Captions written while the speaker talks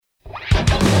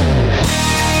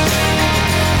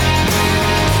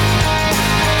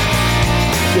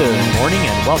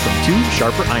welcome to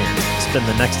Sharper Iron. Spend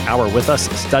the next hour with us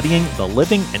studying the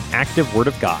living and active Word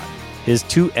of God, His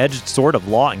two-edged sword of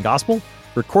law and gospel,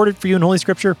 recorded for you in Holy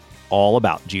Scripture, all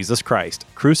about Jesus Christ,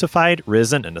 crucified,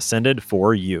 risen, and ascended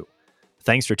for you.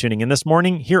 Thanks for tuning in this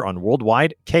morning here on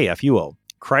Worldwide KFUO,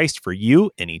 Christ for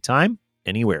you, anytime,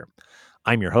 anywhere.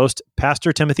 I'm your host,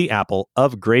 Pastor Timothy Apple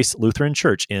of Grace Lutheran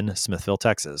Church in Smithville,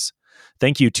 Texas.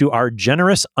 Thank you to our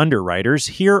generous underwriters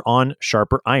here on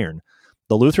Sharper Iron,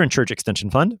 the Lutheran Church Extension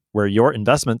Fund, where your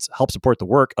investments help support the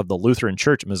work of the Lutheran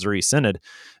Church Missouri Synod.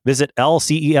 Visit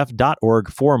lcef.org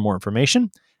for more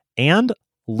information. And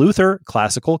Luther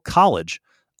Classical College,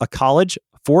 a college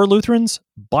for Lutherans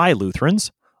by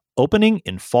Lutherans, opening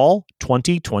in fall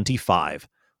 2025.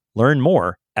 Learn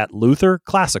more at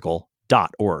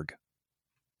lutherclassical.org.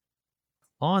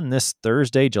 On this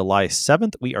Thursday, July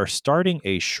 7th, we are starting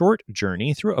a short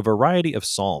journey through a variety of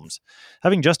Psalms.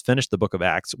 Having just finished the book of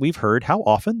Acts, we've heard how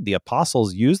often the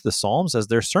apostles use the Psalms as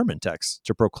their sermon texts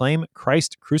to proclaim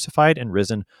Christ crucified and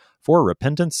risen for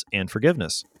repentance and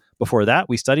forgiveness. Before that,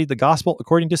 we studied the Gospel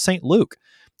according to St. Luke,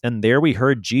 and there we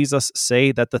heard Jesus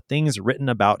say that the things written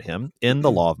about him in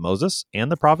the law of Moses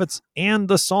and the prophets and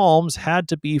the Psalms had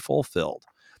to be fulfilled.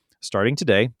 Starting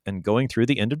today and going through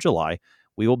the end of July,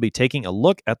 we will be taking a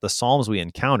look at the Psalms we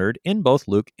encountered in both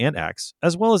Luke and Acts,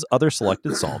 as well as other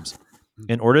selected Psalms,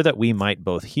 in order that we might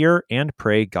both hear and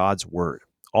pray God's word,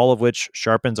 all of which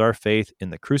sharpens our faith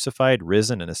in the crucified,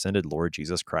 risen, and ascended Lord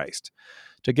Jesus Christ.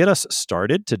 To get us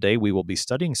started, today we will be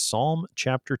studying Psalm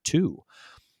chapter 2.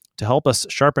 To help us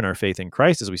sharpen our faith in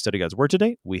Christ as we study God's word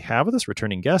today, we have with us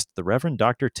returning guest, the Reverend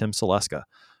Dr. Tim Saleska.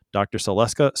 Dr.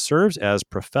 Saleska serves as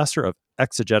Professor of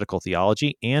Exegetical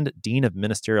Theology and Dean of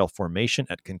Ministerial Formation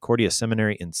at Concordia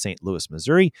Seminary in St. Louis,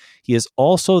 Missouri. He is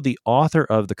also the author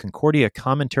of the Concordia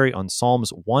Commentary on Psalms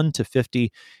 1 to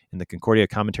 50 in the Concordia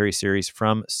Commentary series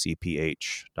from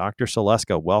CPH. Dr.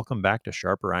 Saleska, welcome back to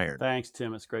Sharper Iron. Thanks,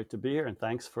 Tim. It's great to be here, and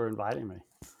thanks for inviting me.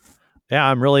 Yeah,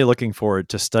 I'm really looking forward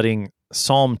to studying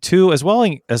Psalm 2, as well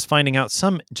as finding out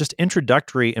some just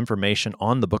introductory information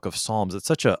on the book of Psalms. It's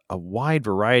such a wide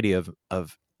variety of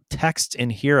text in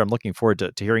here. I'm looking forward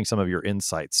to hearing some of your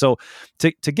insights. So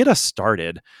to get us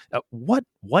started, what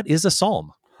is a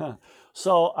psalm?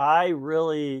 So I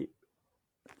really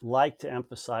like to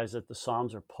emphasize that the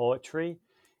Psalms are poetry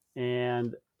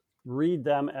and read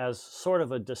them as sort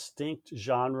of a distinct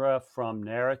genre from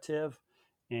narrative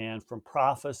and from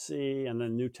prophecy, and the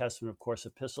New Testament, of course,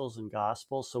 epistles and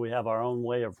gospels. So we have our own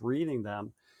way of reading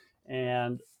them.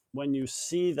 And when you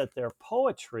see that they're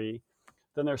poetry,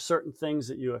 then there's certain things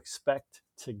that you expect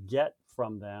to get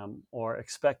from them or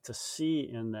expect to see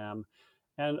in them,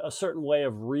 and a certain way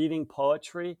of reading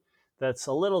poetry that's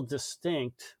a little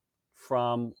distinct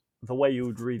from the way you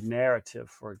would read narrative,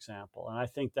 for example. And I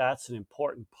think that's an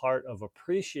important part of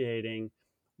appreciating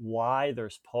why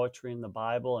there's poetry in the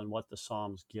Bible and what the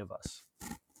Psalms give us.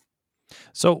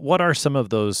 So what are some of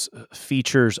those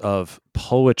features of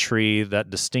poetry,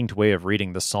 that distinct way of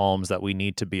reading the Psalms that we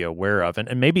need to be aware of?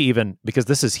 And maybe even, because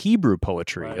this is Hebrew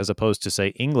poetry Right. as opposed to, say,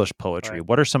 English poetry, Right.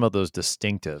 What are some of those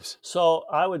distinctives? So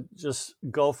I would just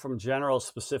go from general to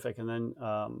specific, and then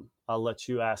I'll let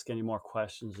you ask any more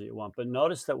questions that you want. But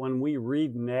notice that when we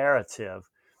read narrative,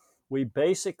 we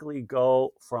basically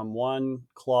go from one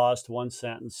clause to one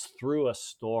sentence through a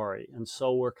story. And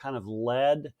so we're kind of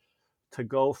led to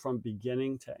go from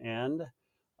beginning to end.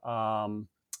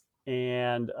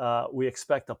 And we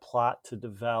expect a plot to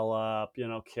develop,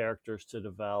 characters to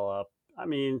develop. I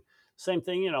mean, same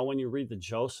thing, when you read the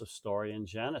Joseph story in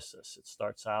Genesis, it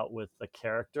starts out with the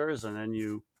characters and then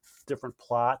different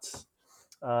plots,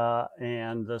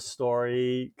 and the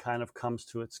story kind of comes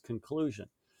to its conclusion.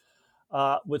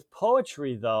 With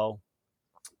poetry, though,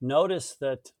 notice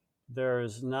that there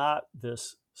is not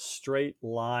this straight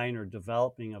line or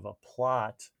developing of a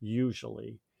plot,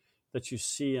 usually, that you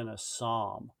see in a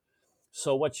psalm.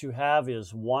 So what you have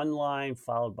is one line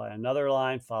followed by another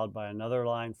line, followed by another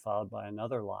line, followed by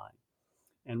another line.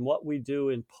 And what we do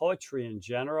in poetry in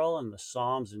general, and the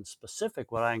Psalms in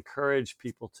specific, what I encourage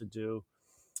people to do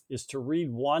is to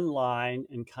read one line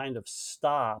and kind of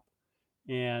stop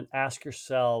and ask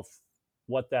yourself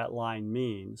what that line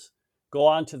means. Go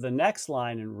on to the next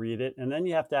line and read it. And then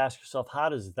you have to ask yourself, how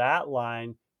does that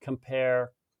line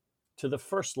compare to the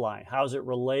first line? How is it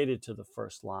related to the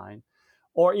first line?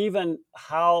 Or even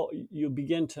how you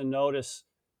begin to notice,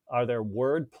 are there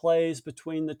word plays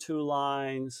between the two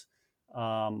lines?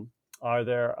 Are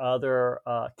there other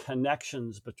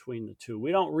connections between the two?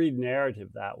 We don't read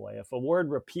narrative that way. If a word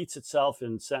repeats itself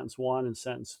in sentence 1 and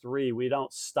sentence 3, we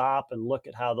don't stop and look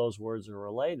at how those words are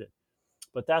related.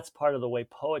 But that's part of the way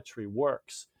poetry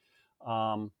works.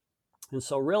 And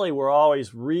so really we're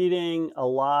always reading a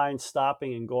line,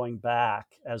 stopping and going back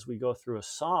as we go through a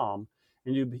psalm,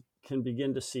 and you can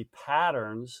begin to see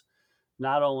patterns,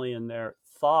 not only in their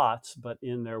thoughts, but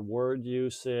in their word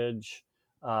usage,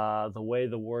 the way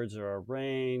the words are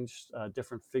arranged,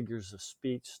 different figures of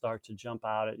speech start to jump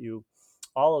out at you,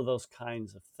 all of those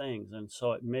kinds of things. And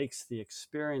so it makes the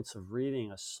experience of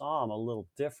reading a psalm a little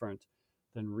different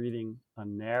than reading a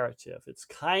narrative. It's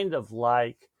kind of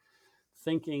like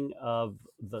thinking of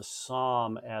the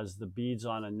psalm as the beads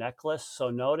on a necklace. So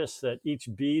notice that each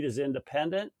bead is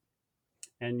independent,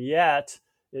 and yet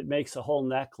it makes a whole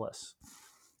necklace.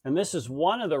 And this is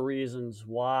one of the reasons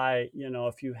why,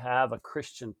 if you have a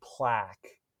Christian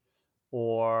plaque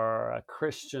or a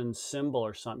Christian symbol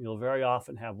or something, you'll very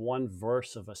often have one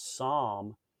verse of a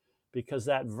psalm, because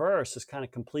that verse is kind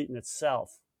of complete in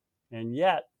itself. And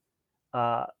yet,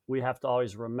 we have to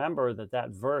always remember that that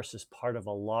verse is part of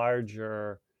a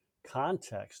larger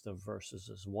context of verses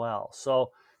as well.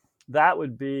 So that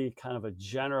would be kind of a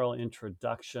general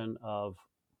introduction of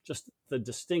just the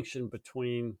distinction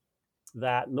between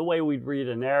that and the way we'd read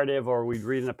a narrative or we'd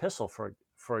read an epistle,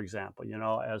 for example.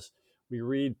 As we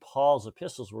read Paul's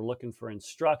epistles, we're looking for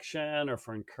instruction or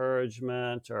for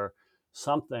encouragement or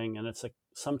something, and it's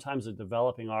sometimes a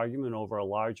developing argument over a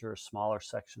larger or smaller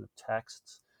section of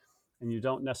texts. And you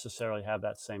don't necessarily have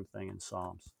that same thing in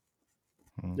Psalms,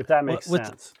 if that makes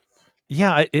sense.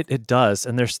 Yeah, it does.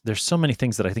 And there's so many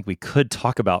things that I think we could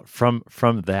talk about from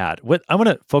that. I want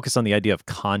to focus on the idea of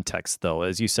context, though.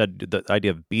 As you said, the idea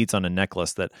of beads on a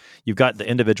necklace, that you've got the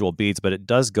individual beads, but it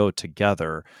does go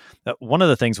together. One of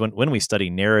the things when we study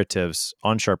narratives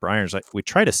on Sharper Irons, we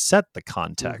try to set the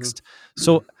context. Mm-hmm.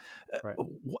 So right.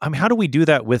 How do we do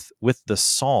that with the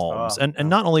Psalms, and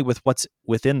not only with what's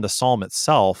within the Psalm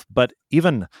itself, but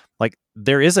even like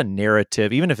there is a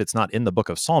narrative, even if it's not in the book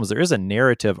of Psalms, there is a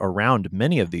narrative around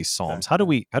many of these Psalms.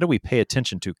 Okay. How do we pay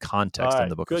attention to context in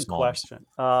the book of Psalms? Good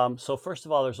question. So first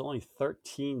of all, there's only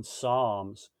 13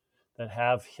 Psalms that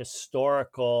have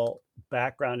historical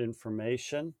background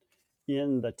information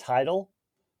in the title.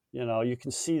 You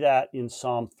can see that in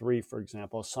Psalm 3, for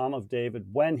example, a Psalm of David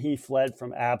when he fled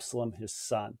from Absalom, his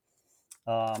son.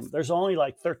 There's only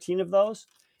like 13 of those,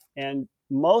 and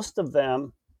most of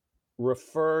them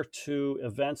refer to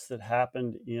events that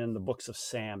happened in the books of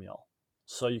Samuel.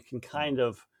 So you can kind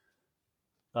of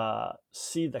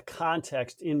see the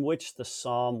context in which the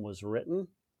psalm was written,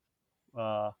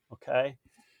 or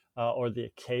the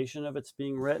occasion of its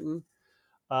being written.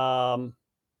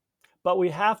 But we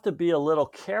have to be a little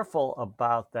careful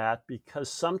about that,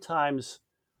 because sometimes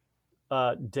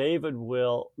David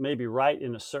will maybe write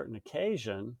in a certain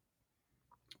occasion,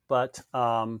 but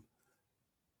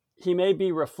he may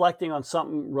be reflecting on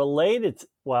something related.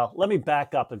 Well, let me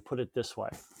back up and put it this way,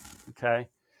 okay?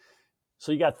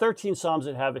 So you got 13 Psalms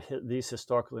that have these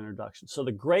historical introductions. So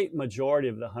the great majority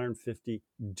of the 150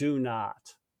 do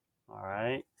not, all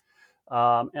right?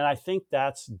 And I think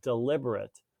that's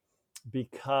deliberate,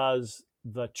 because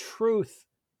the truth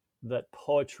that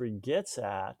poetry gets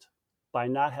at by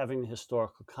not having the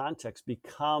historical context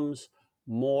becomes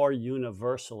more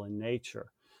universal in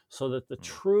nature, so that the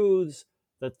truths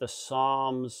that the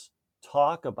Psalms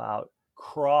talk about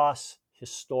cross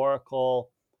historical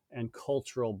and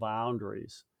cultural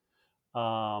boundaries.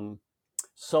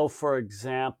 So, for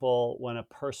example, when a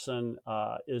person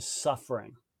is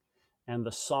suffering and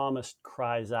the psalmist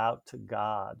cries out to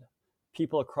God,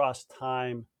 people across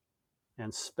time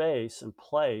and space and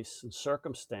place and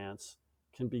circumstance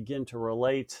can begin to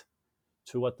relate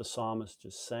to what the psalmist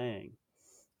is saying.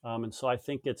 And so I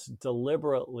think it's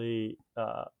deliberately,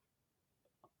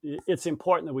 it's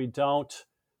important that we don't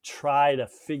try to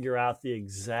figure out the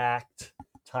exact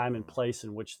time and place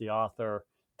in which the author,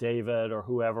 David, or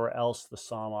whoever else the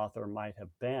psalm author might have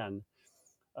been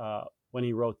when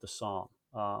he wrote the psalm.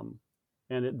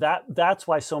 And that's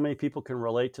why so many people can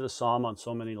relate to the psalm on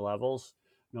so many levels,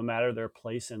 no matter their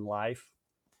place in life.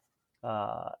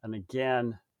 And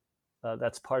again,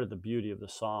 that's part of the beauty of the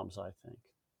Psalms, I think.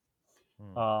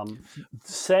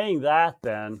 Saying that,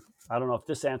 then, I don't know if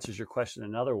this answers your question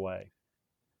another way.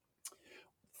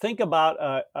 Think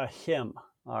about a hymn,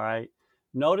 all right?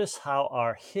 Notice how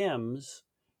our hymns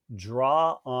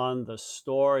draw on the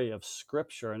story of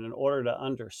Scripture, and in order to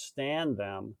understand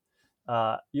them,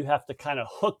 you have to kind of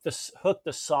hook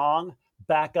the song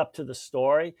back up to the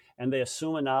story, and they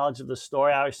assume a knowledge of the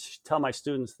story. I always tell my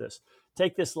students this.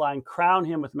 Take this line, "Crown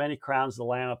him with many crowns, the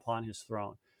Lamb upon his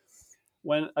throne."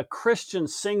 When a Christian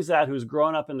sings that, who's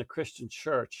grown up in the Christian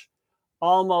church,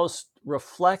 almost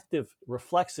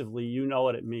reflexively, you know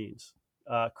what it means.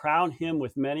 crown him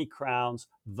with many crowns,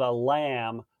 the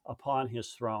Lamb upon his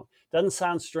throne. Doesn't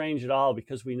sound strange at all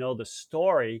because we know the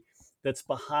story that's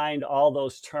behind all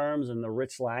those terms and the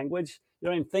rich language. You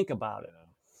don't even think about it.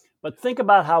 But think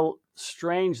about how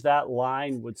strange that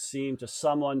line would seem to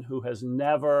someone who has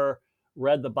never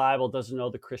read the Bible, doesn't know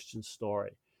the Christian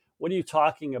story. What are you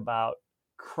talking about?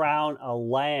 Crown a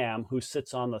lamb who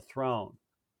sits on the throne.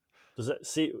 Does it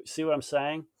see what I'm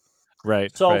saying?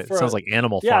 Right, So right. It sounds like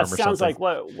Animal yeah, it Farm or sounds something.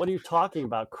 like what are you talking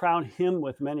about? Crown him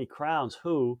with many crowns.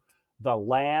 Who? The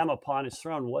lamb upon his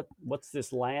throne. What's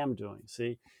this lamb doing?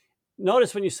 See?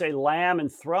 Notice when you say lamb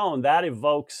and throne, that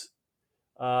evokes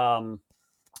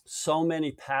so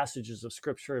many passages of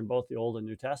scripture in both the Old and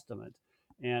New Testament,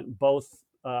 and both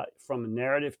from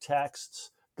narrative texts,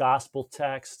 gospel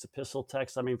texts, epistle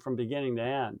texts. I mean, from beginning to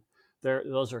end,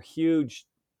 those are huge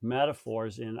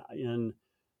metaphors in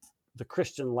the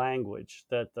Christian language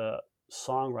that the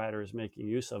songwriter is making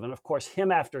use of. And of course,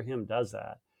 hymn after hymn does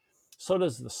that. So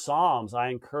does the Psalms. I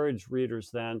encourage readers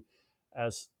then,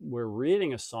 as we're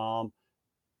reading a psalm,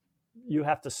 you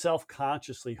have to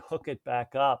self-consciously hook it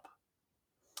back up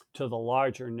to the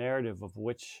larger narrative of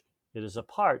which it is a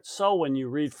part. So when you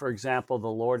read, for example, the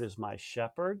Lord is my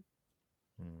shepherd,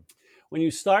 when you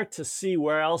start to see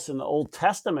where else in the Old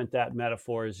Testament that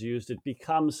metaphor is used, it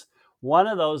becomes one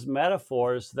of those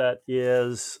metaphors that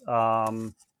is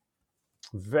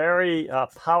very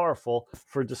powerful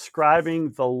for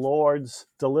describing the Lord's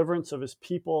deliverance of his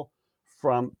people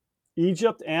from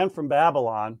Egypt and from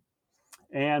Babylon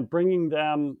and bringing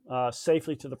them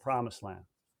safely to the promised land.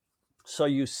 So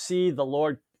you see the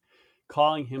Lord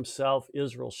calling himself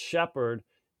Israel's shepherd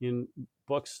in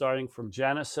books starting from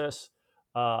Genesis,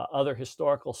 other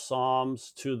historical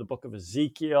Psalms to the book of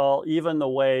Ezekiel, even the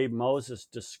way Moses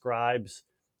describes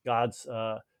God's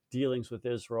dealings with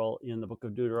Israel in the book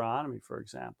of Deuteronomy, for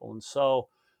example. And so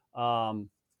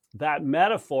that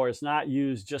metaphor is not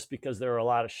used just because there are a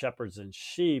lot of shepherds and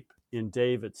sheep in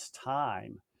David's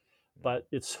time, but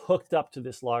it's hooked up to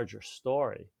this larger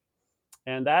story.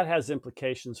 And that has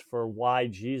implications for why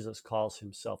Jesus calls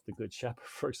himself the Good Shepherd,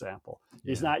 for example.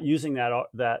 He's not using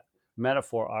that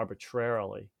metaphor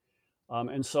arbitrarily.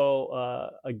 And so,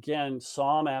 again,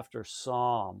 psalm after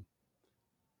psalm,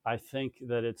 I think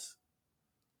that it's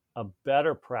a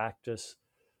better practice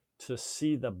to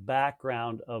see the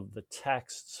background of the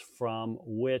texts from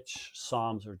which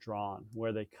psalms are drawn,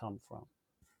 where they come from.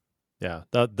 Yeah,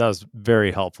 that was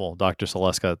very helpful, Dr.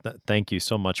 Saleska. Thank you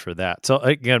so much for that. So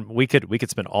again, we could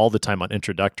spend all the time on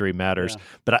introductory matters,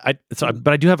 but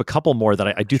I do have a couple more that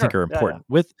I do think are important.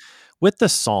 With the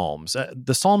Psalms.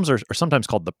 The Psalms are sometimes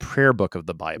called the prayer book of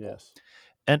the Bible. Yes.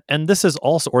 And this is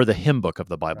also, or the hymn book of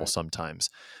the Bible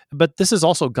sometimes, but this is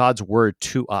also God's word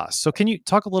to us. So can you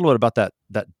talk a little bit about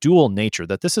that dual nature,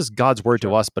 that this is God's word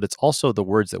to us, but it's also the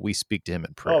words that we speak to him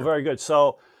in prayer? Oh, very good.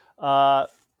 So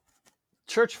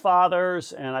church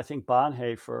fathers, and I think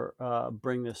Bonhoeffer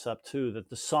bring this up too, that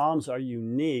the Psalms are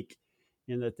unique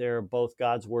in that they're both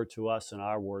God's word to us and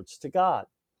our words to God.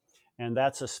 And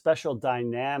that's a special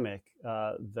dynamic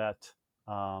that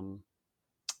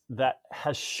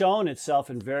has shown itself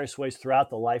in various ways throughout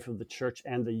the life of the church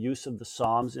and the use of the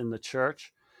Psalms in the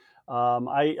church.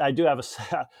 I do have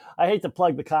I hate to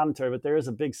plug the commentary, but there is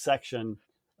a big section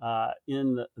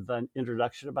in the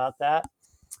introduction about that.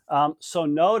 So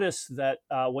notice that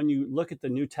when you look at the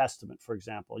New Testament, for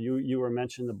example, you were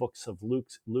mentioning the books of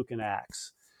Luke and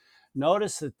Acts.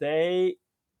 Notice that they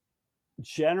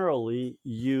generally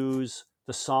use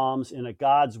the Psalms in a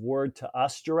God's word to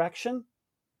us direction.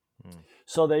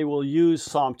 So they will use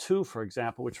Psalm 2, for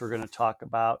example, which we're going to talk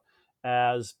about,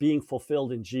 as being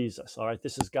fulfilled in Jesus. All right,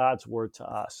 this is God's word to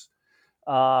us.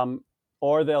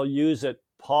 Or they'll use it.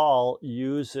 Paul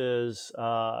uses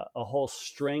a whole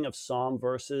string of Psalm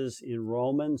verses in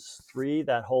Romans 3,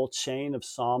 that whole chain of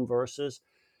Psalm verses,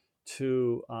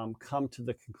 to come to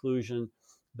the conclusion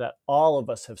that all of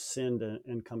us have sinned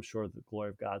and come short of the glory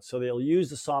of God. So they'll use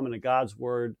the Psalm in a God's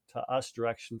word to us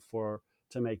direction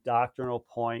to make doctrinal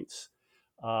points,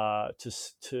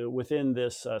 to within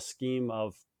this scheme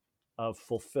of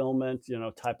fulfillment,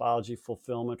 typology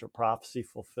fulfillment or prophecy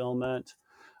fulfillment,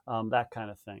 that kind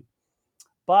of thing.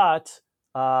 But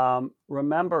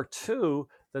remember too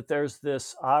that there's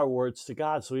this our words to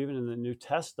God. So even in the New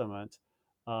Testament,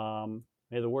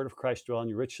 may the word of Christ dwell in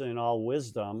you richly in all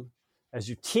wisdom, as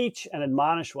you teach and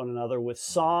admonish one another with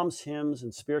psalms, hymns,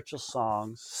 and spiritual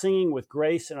songs, singing with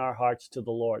grace in our hearts to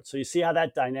the Lord. So you see how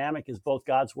that dynamic is both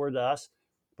God's word to us,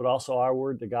 but also our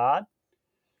word to God.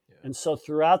 Yeah. And so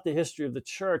throughout the history of the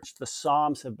church, the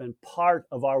Psalms have been part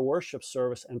of our worship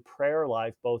service and prayer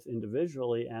life, both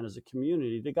individually and as a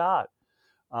community to God.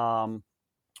 Um,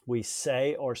 we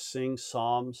say or sing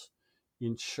psalms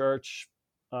in church.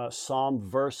 Psalm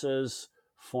verses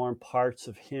form parts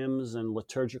of hymns and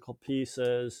liturgical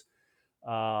pieces.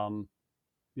 Um,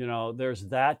 there's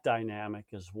that dynamic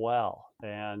as well.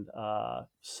 And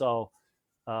so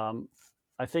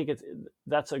I think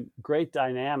that's a great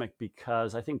dynamic,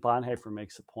 because I think Bonhoeffer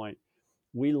makes a point.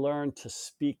 We learn to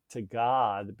speak to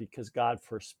God because God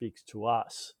first speaks to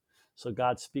us. So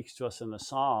God speaks to us in the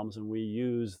Psalms, and we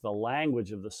use the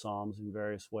language of the Psalms in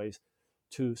various ways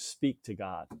to speak to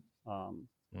God. And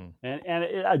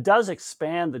it does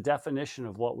expand the definition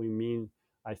of what we mean,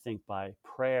 I think, by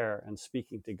prayer and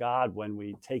speaking to God when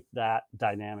we take that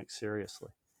dynamic seriously.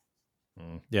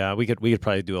 Yeah, we could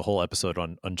probably do a whole episode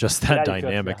on just that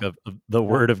dynamic of the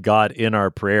Word of God in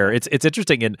our prayer. It's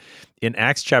interesting in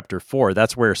Acts chapter 4.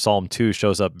 That's where Psalm 2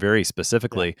 shows up very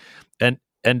specifically, and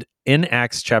in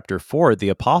Acts chapter 4, the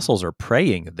apostles are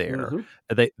praying there.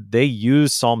 They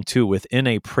use Psalm 2 within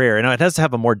a prayer, and it has to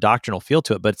have a more doctrinal feel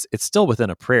to it, but it's still within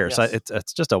a prayer. Yes. So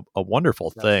it's just a wonderful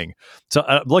thing. So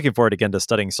I'm looking forward again to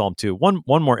studying Psalm 2. One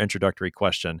more introductory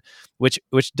question, which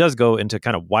does go into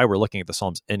kind of why we're looking at the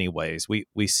Psalms anyways.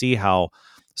 We see how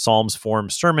Psalms form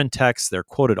sermon texts. They're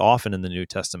quoted often in the New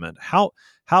Testament. How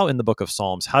in the book of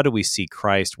Psalms, how do we see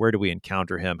Christ? Where do we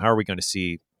encounter him? How are we going to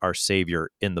see our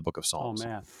Savior in the book of Psalms? Oh,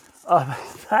 man.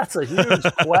 That's a huge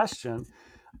question.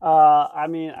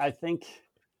 I think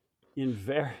in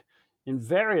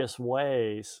various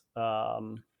ways,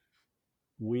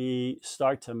 we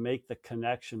start to make the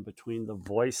connection between the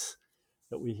voice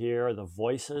that we hear, the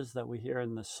voices that we hear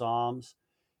in the Psalms,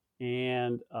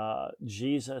 and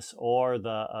Jesus, or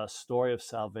the story of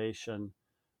salvation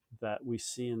that we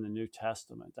see in the New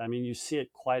Testament. I mean, you see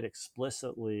it quite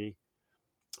explicitly,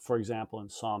 for example, in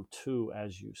Psalm 2,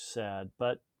 as you said,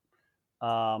 but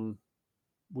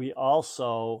we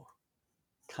also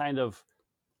kind of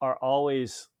are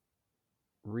always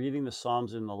reading the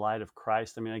Psalms in the light of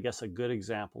Christ. I mean, I guess a good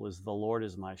example is "The Lord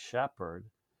is my shepherd."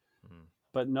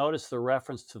 But notice the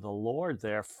reference to the Lord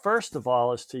there, first of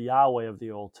all, is to Yahweh of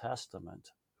the Old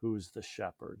Testament, who's the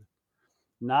shepherd,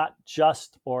 not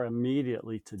just or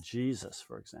immediately to Jesus,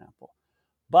 for example.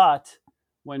 But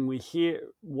when we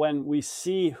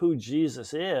see who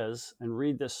Jesus is and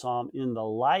read this psalm in the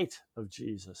light of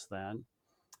Jesus, then,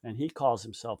 and he calls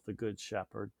himself the Good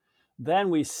Shepherd, then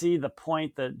we see the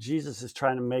point that Jesus is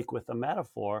trying to make with the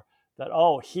metaphor that,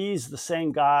 he's the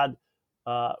same God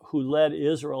who led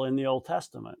Israel in the Old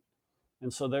Testament.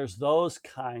 And so there's those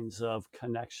kinds of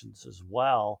connections as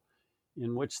well,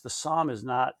 in which the psalm is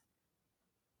not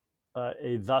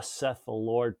a "thus saith the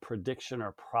Lord" prediction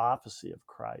or prophecy of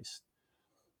Christ,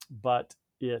 but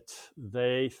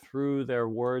through their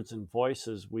words and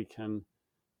voices, we can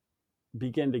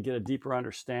begin to get a deeper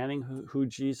understanding who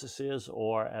Jesus is,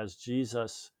 or as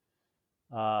Jesus,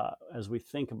 as we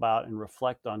think about and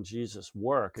reflect on Jesus'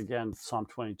 work. Again, Psalm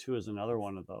 22 is another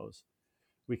one of those.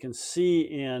 We can see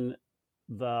in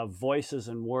the voices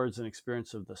and words and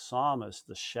experience of the psalmist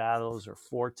the shadows or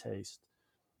foretaste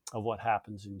of what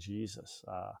happens in Jesus.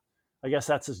 I guess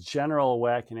that's as general a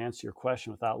way I can answer your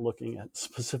question without looking at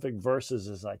specific verses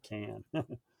as I can.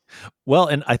 Well,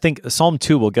 and I think Psalm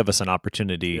 2 will give us an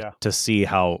opportunity to see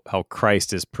how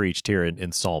Christ is preached here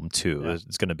in Psalm 2. There's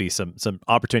going to be some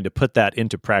opportunity to put that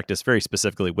into practice very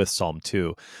specifically with Psalm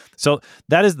 2. So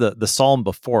that is the psalm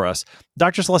before us.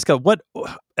 Dr. Saleska,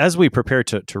 as we prepare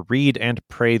to read and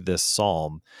pray this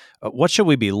psalm, what should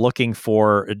we be looking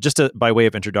for, just by way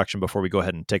of introduction, before we go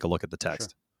ahead and take a look at the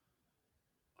text? Sure.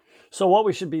 So what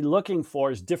we should be looking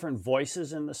for is different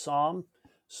voices in the psalm.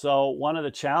 So one of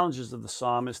the challenges of the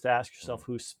psalm is to ask yourself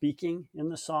who's speaking in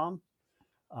the psalm.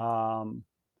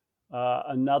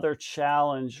 Another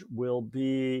challenge will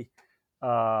be,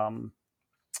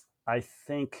 I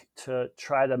think, to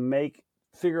try to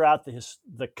figure out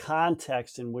the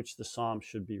context in which the psalm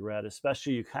should be read.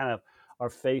 Especially, you kind of are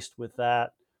faced with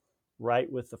that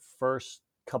right with the first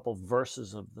couple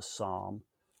verses of the psalm.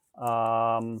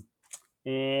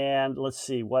 And let's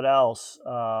see, what else?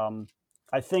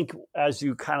 I think as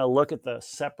you kind of look at the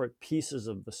separate pieces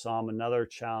of the psalm, another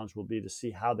challenge will be to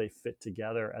see how they fit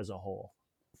together as a whole.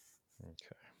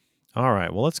 Okay. All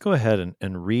right. Well, let's go ahead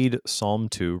and read Psalm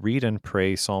 2, read and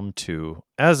pray Psalm 2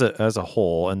 as a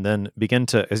whole, and then begin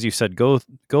to, as you said, go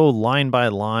line by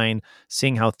line,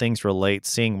 seeing how things relate,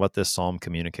 seeing what this psalm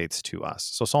communicates to us.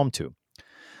 So Psalm 2.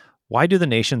 Why do the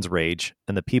nations rage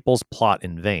and the peoples plot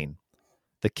in vain?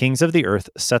 The kings of the earth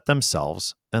set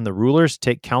themselves, and the rulers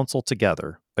take counsel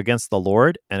together against the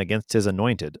Lord and against his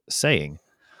anointed, saying,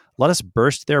 "Let us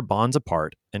burst their bonds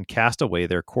apart, and cast away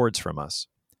their cords from us."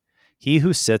 He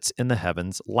who sits in the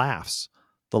heavens laughs.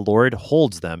 The Lord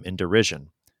holds them in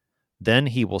derision. Then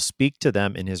he will speak to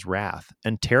them in his wrath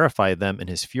and terrify them in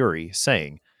his fury,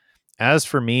 saying, As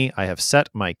for me, I have set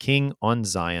my king on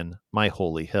Zion, my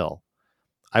holy hill.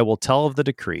 I will tell of the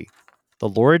decree. The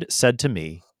Lord said to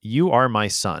me, You are my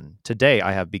son. Today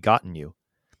I have begotten you.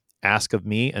 Ask of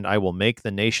me, and I will make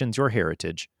the nations your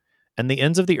heritage, and the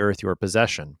ends of the earth your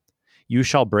possession. You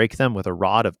shall break them with a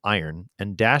rod of iron,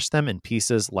 and dash them in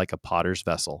pieces like a potter's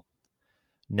vessel.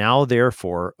 Now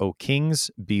therefore, O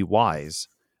kings, be wise.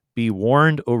 Be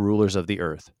warned, O rulers of the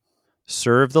earth.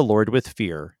 Serve the Lord with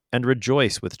fear, and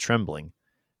rejoice with trembling.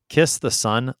 Kiss the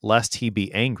Son, lest he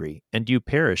be angry, and you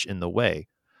perish in the way,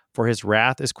 for his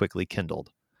wrath is quickly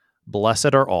kindled.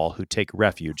 Blessed are all who take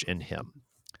refuge in him.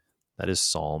 That is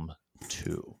Psalm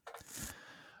 2.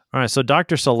 All right, so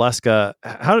Dr. Saleska,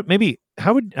 how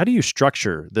do you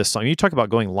structure this psalm? You talk about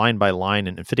going line by line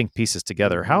and fitting pieces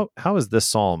together. How is this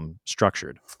psalm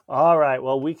structured? All right.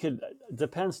 Well,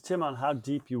 depends, Tim, on how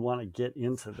deep you want to get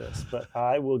into this, but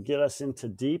I will get us into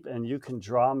deep, and you can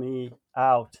draw me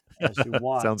out as you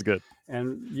want. Sounds good.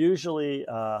 And usually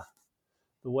the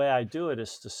way I do it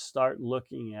is to start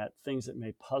looking at things that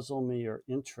may puzzle me or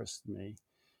interest me.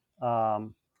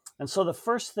 And so the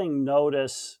first thing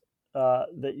notice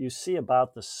that you see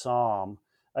about the psalm,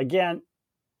 again,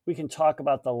 we can talk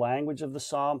about the language of the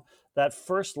psalm. That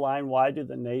first line, why do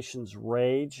the nations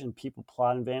rage and people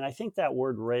plot in vain? I think that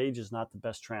word rage is not the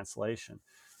best translation.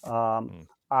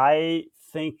 I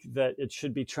think that it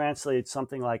should be translated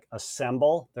something like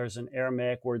assemble. There's an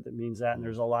Aramaic word that means that, and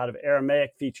there's a lot of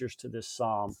Aramaic features to this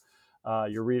psalm.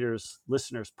 Your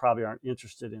listeners probably aren't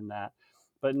interested in that.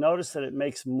 But notice that it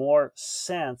makes more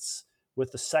sense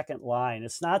with the second line.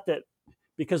 It's not that,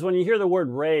 because when you hear the word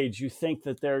rage, you think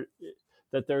that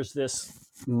there's this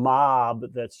mob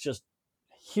that's just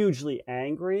hugely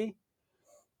angry.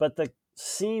 But the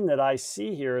scene that I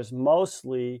see here is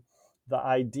mostly the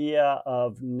idea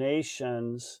of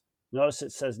nations. Notice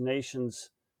it says nations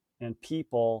and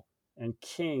people and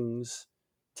kings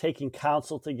taking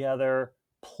counsel together,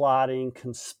 plotting,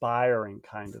 conspiring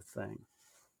kind of thing.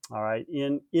 All right,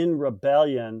 in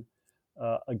rebellion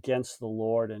against the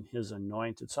Lord and his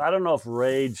anointed. So I don't know if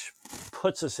rage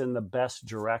puts us in the best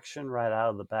direction right out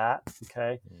of the bat.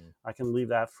 Okay, I can leave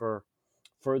that for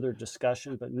further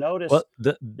discussion. But notice, well,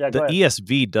 the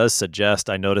ESV does suggest.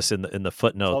 I notice in the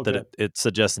footnote that it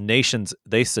suggests nations.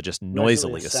 They suggest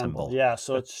noisily assemble. Yeah,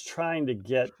 so it's trying to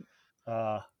get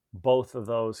both of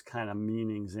those kind of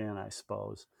meanings in, I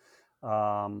suppose.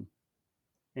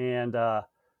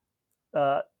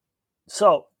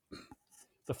 So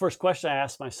the first question I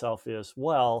ask myself is,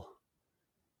 well,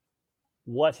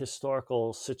 what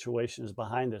historical situation is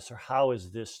behind this, or how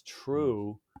is this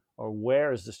true, or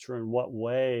where is this true? In what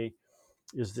way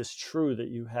is this true that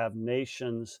you have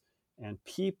nations and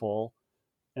people,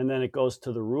 and then it goes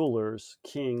to the rulers,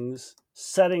 kings,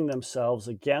 setting themselves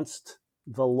against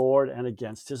the Lord and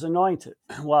against his anointed?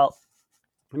 Well,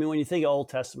 I mean, when you think of Old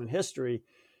Testament history,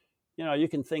 you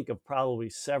can think of probably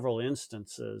several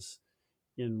instances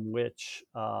in which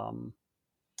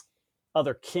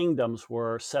other kingdoms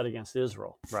were set against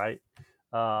Israel, right?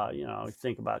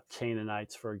 Think about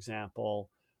Canaanites, for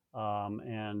example,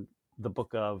 and the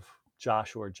book of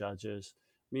Joshua, Judges.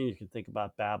 I mean, you can think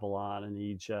about Babylon and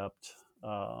Egypt,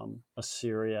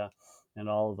 Assyria, and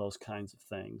all of those kinds of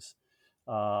things.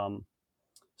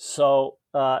 So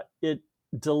it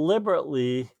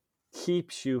deliberately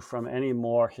keeps you from any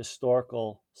more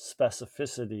historical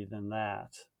specificity than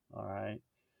that. All right.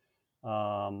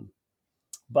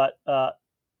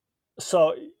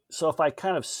 So if I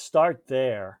kind of start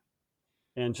there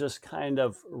and just kind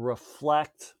of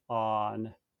reflect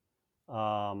on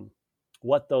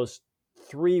what those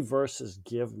three verses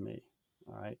give me.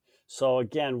 All right. So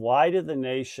again, why do the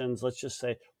nations, let's just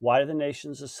say, why do the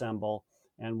nations assemble,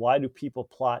 and why do people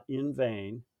plot in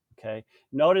vain? Okay.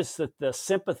 Notice that the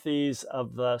sympathies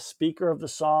of the speaker of the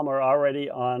psalm are already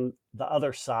on the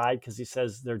other side, because he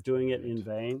says they're doing it in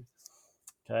vain.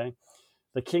 Okay.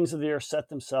 The kings of the earth set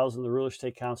themselves, and the rulers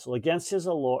take counsel against his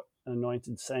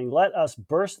anointed, saying, let us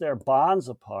burst their bonds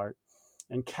apart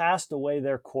and cast away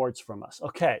their cords from us.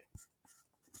 Okay.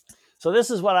 So this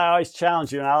is what I always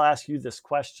challenge you, and I'll ask you this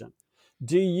question.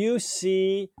 Do you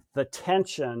see the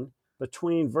tension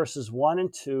between verses 1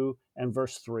 and 2 and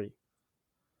verse 3?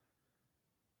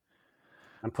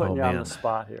 I'm putting you on the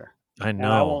spot here. I know.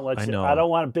 And I won't let you. I don't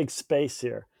want a big space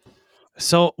here.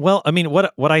 So, well, I mean,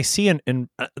 what I see I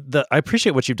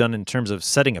appreciate what you've done in terms of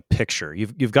setting a picture.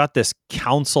 You've got this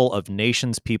council of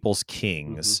nations, peoples,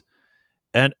 kings,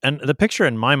 and the picture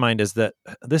in my mind is that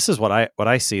this is what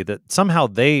I see, that somehow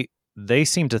they they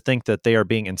seem to think that they are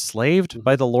being enslaved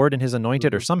by the Lord and his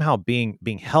anointed, or somehow being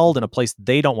held in a place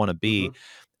they don't want to be,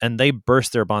 and they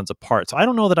burst their bonds apart. So I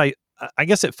don't know that I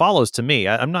guess it follows to me.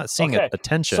 I'm not seeing a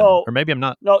tension, or maybe I'm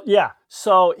not. No, yeah.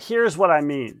 So here's what I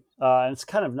mean. And it's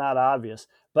kind of not obvious,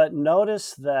 but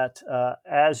notice that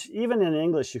as even in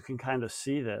English, you can kind of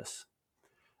see this,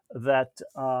 that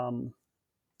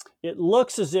it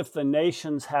looks as if the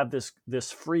nations have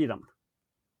this freedom.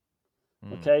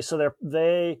 Okay, so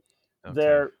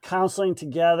they're counseling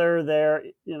together.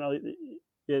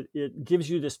 It gives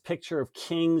you this picture of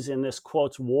kings in this,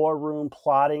 quotes, war room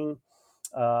plotting,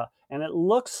 and it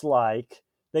looks like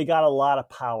they got a lot of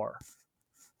power.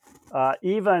 I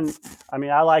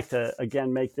like to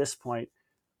again make this point.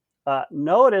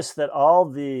 Notice that all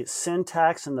the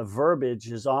syntax and the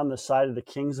verbiage is on the side of the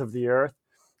kings of the earth.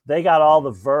 They got all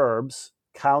the verbs,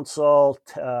 counsel.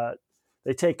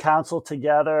 They take counsel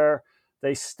together.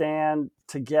 They stand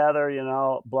together,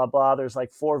 blah, blah. There's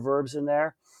like 4 verbs in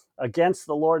there. Against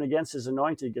the Lord and against his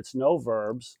anointed gets no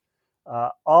verbs.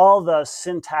 All the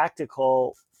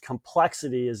syntactical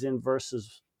complexity is in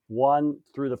verses 1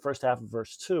 through the first half of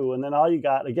verse 2. And then all you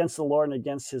got, against the Lord and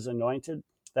against his anointed,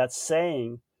 that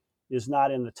saying is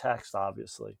not in the text,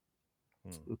 obviously.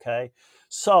 Okay?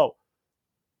 So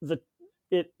the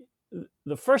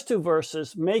first 2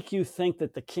 verses make you think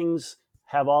that the kings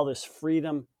have all this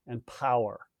freedom and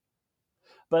power.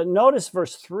 But notice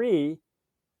verse 3,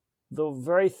 the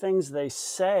very things they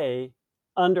say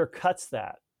undercuts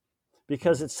that,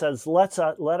 because it says, let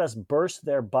us burst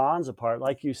their bonds apart.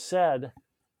 Like you said,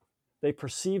 they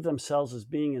perceive themselves as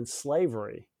being in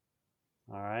slavery.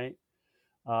 All right.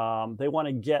 They want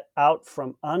to get out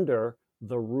from under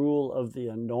the rule of the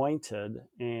anointed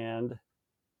and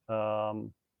the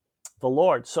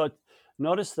Lord. So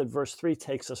notice that verse 3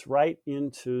 takes us right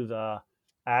into the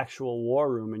actual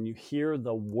war room, and you hear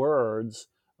the words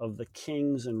of the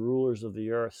kings and rulers of the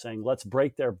earth saying, let's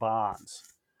break their bonds.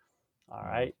 All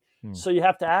right. So you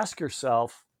have to ask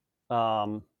yourself,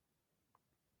 well,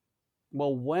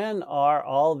 when are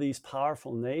all these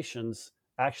powerful nations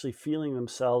actually feeling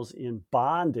themselves in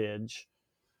bondage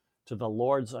to the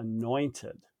Lord's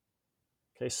anointed?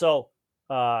 Okay, so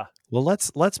well,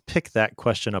 let's pick that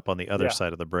question up on the other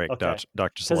side of the break, okay.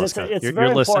 Dr. Saleska. It's very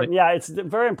important. Yeah, it's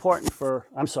very important for.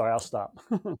 I'm sorry, I'll stop.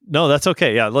 No, that's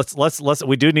okay. Yeah, let's.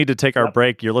 We do need to take our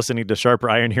break. You're listening to Sharper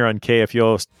Iron here on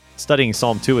KFUO, studying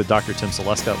Psalm 2 with Dr. Tim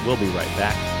Saleska. We'll be right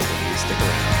back. Please stick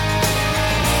around.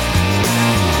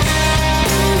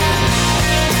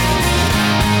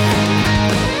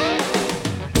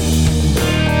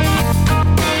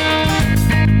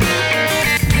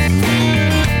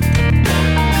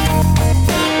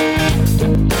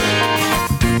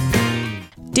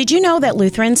 Did you know that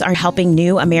Lutherans are helping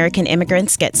new American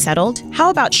immigrants get settled? How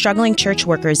about struggling church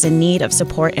workers in need of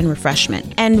support and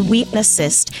refreshment? And we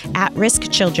assist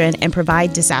at-risk children and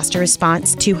provide disaster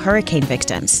response to hurricane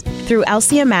victims. Through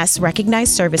LCMS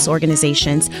recognized service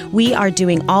organizations, we are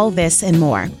doing all this and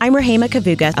more. I'm Rahema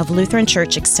Kavuga of Lutheran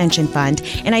Church Extension Fund,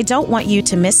 and I don't want you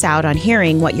to miss out on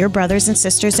hearing what your brothers and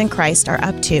sisters in Christ are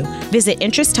up to. Visit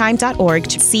interesttime.org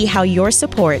to see how your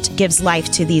support gives life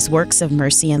to these works of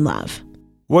mercy and love.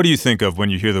 What do you think of when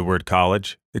you hear the word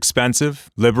college?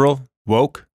 Expensive? Liberal?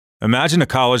 Woke? Imagine a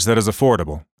college that is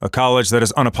affordable, a college that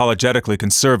is unapologetically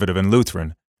conservative and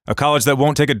Lutheran, a college that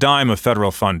won't take a dime of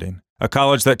federal funding, a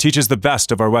college that teaches the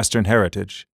best of our Western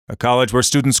heritage, a college where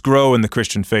students grow in the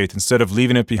Christian faith instead of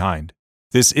leaving it behind.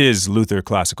 This is Luther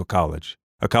Classical College,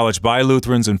 a college by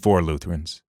Lutherans and for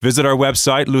Lutherans. Visit our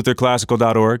website,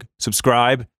 lutherclassical.org,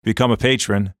 subscribe, become a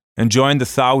patron, and join the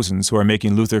thousands who are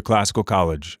making Luther Classical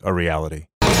College a reality.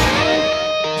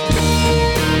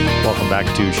 Welcome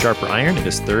back to Sharper Iron. It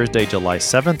is Thursday, July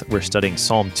 7th. We're studying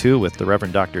Psalm 2 with the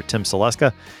Reverend Dr. Tim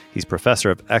Saleska. He's professor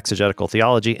of exegetical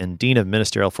theology and dean of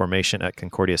ministerial formation at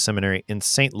Concordia Seminary in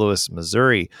St. Louis,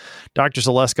 Missouri. Dr.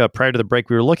 Saleska, prior to the break,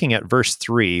 we were looking at verse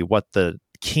 3, what the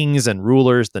kings and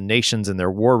rulers, the nations in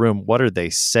their war room, what are they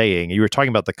saying? You were talking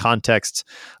about the context.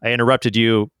 I interrupted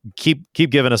you. Keep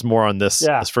giving us more on this,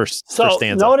 this first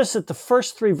stanza. Notice that the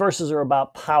first 3 verses are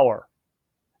about power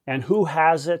and who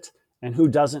has it and who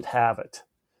doesn't have it.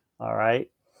 All right.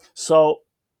 So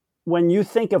when you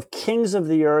think of kings of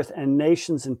the earth and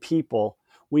nations and people,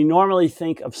 we normally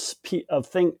think of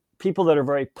people that are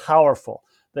very powerful,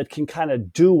 that can kind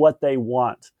of do what they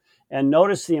want. And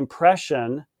notice the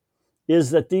impression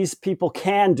is that these people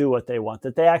can do what they want,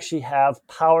 that they actually have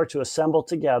power to assemble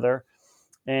together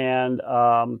and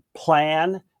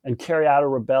plan and carry out a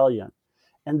rebellion.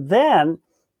 And then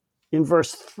in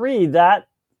verse 3,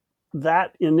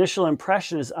 that initial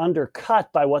impression is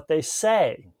undercut by what they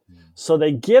say. So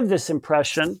they give this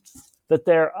impression that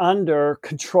they're under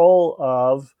control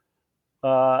of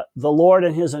the Lord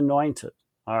and his anointed.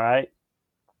 All right.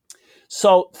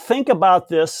 So think about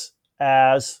this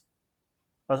as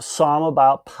a psalm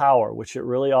about power, which it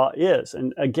really is.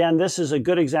 And again, this is a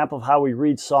good example of how we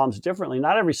read psalms differently.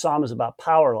 Not every psalm is about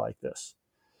power like this.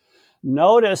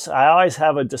 Notice, I always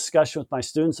have a discussion with my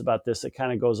students about this. It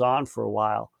kind of goes on for a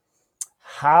while.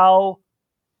 How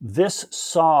this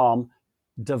psalm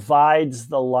divides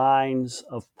the lines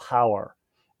of power.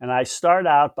 And I start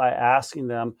out by asking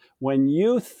them, when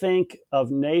you think of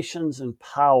nations and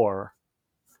power,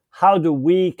 how do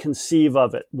we conceive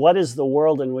of it? What is the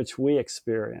world in which we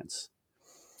experience?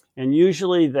 And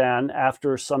usually then,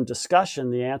 after some discussion,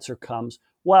 the answer comes,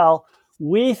 well,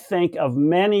 we think of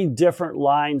many different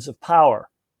lines of power.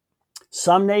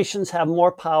 Some nations have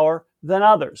more power than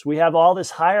others. We have all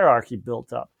this hierarchy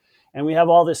built up, and we have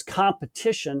all this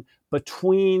competition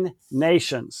between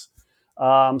nations.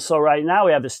 So right now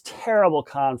we have this terrible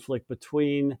conflict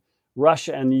between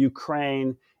Russia and the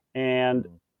Ukraine, and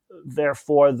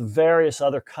therefore the various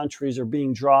other countries are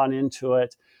being drawn into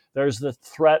it. There's the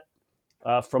threat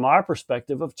from our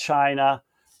perspective of China.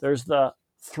 There's the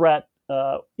threat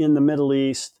in the Middle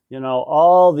East.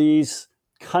 All these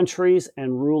countries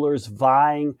and rulers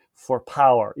vying for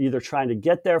power, either trying to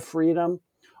get their freedom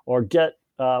or get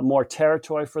more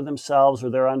territory for themselves,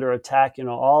 or they're under attack.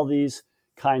 All these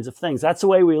kinds of things. That's the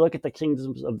way we look at the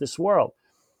kingdoms of this world.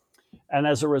 And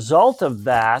as a result of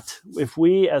that, if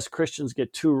we as Christians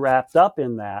get too wrapped up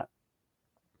in that,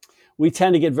 we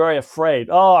tend to get very afraid.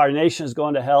 Oh, our nation is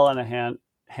going to hell in a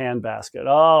handbasket.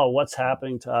 Oh, what's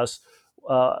happening to us?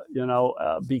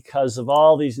 Because of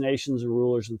all these nations and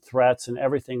rulers and threats and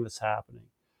everything that's happening.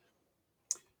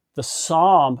 The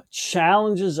psalm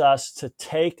challenges us to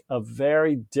take a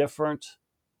very different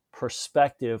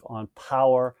perspective on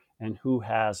power and who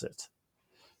has it.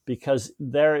 Because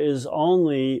there is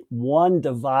only one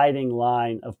dividing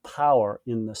line of power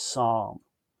in the psalm.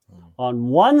 On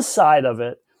one side of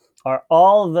it are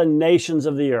all the nations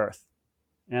of the earth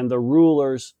and the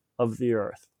rulers of the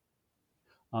earth.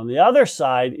 On the other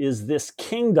side is this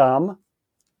kingdom,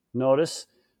 notice,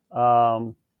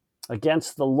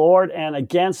 against the Lord and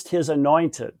against his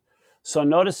anointed. So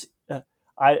notice,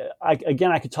 I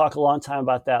could talk a long time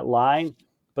about that line,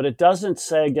 but it doesn't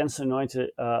say against the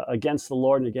anointed, against the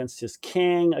Lord and against his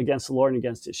king, against the Lord and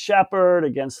against his shepherd,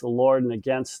 against the Lord and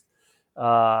against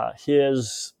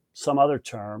his some other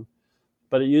term,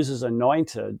 but it uses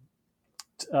anointed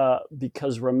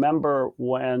because remember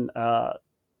when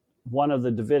one of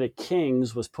the Davidic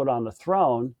kings was put on the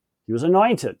throne, he was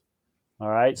anointed. All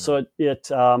right, so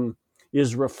it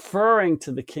is referring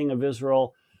to the king of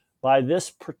Israel by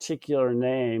this particular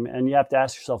name, and you have to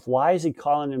ask yourself, why is he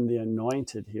calling him the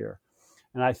anointed here?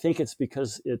 And I think it's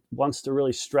because it wants to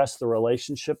really stress the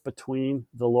relationship between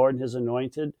the Lord and his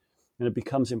anointed, and it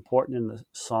becomes important in the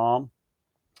psalm.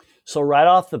 So right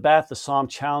off the bat, the psalm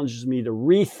challenges me to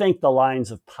rethink the lines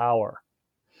of power.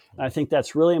 And I think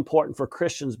that's really important for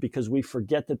Christians because we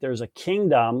forget that there's a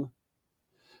kingdom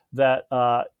that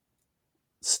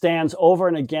stands over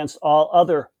and against all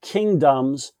other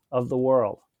kingdoms of the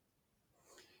world.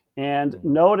 And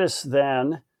notice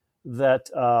then that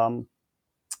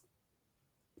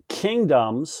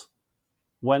kingdoms,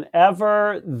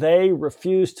 whenever they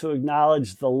refuse to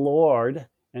acknowledge the Lord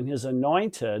and his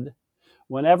anointed,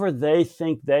 whenever they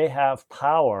think they have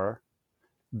power,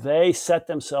 they set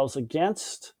themselves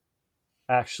against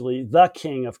actually the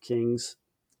King of Kings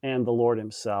and the Lord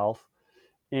himself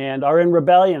and are in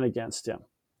rebellion against him.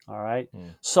 All right.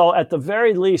 So at the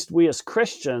very least, we as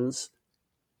Christians,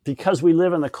 because we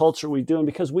live in the culture we do, and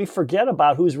because we forget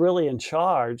about who's really in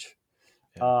charge,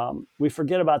 we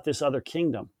forget about this other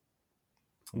kingdom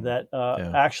that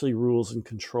actually rules and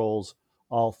controls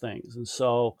all things. And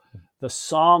so the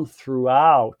psalm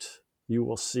throughout, you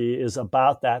will see, is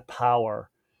about that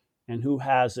power and who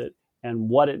has it and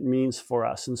what it means for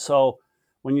us. And so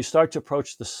when you start to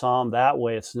approach the psalm that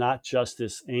way, it's not just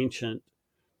this ancient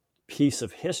piece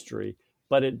of history,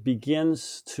 but it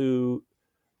begins to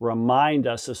remind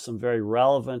us of some very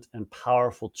relevant and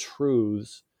powerful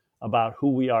truths about who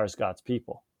we are as God's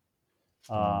people,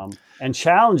 and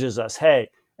challenges us. Hey,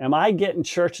 am I getting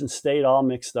church and state all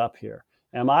mixed up here?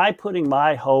 Am I putting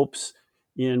my hopes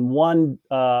in one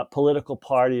political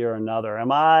party or another?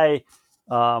 Am I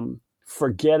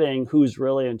forgetting who's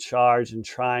really in charge and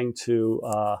trying to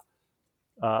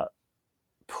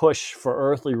push for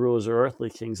earthly rulers or earthly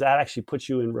kings? That actually puts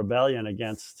you in rebellion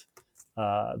against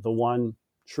the one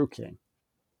true king.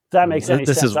 If that makes any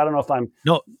sense. I don't know if I'm...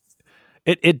 No,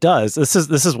 It does. This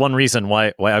is one reason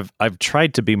why I've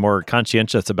tried to be more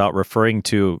conscientious about referring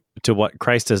to what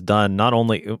Christ has done. Not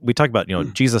only we talk about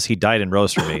Jesus, he died and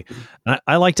rose for me. And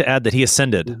I like to add that he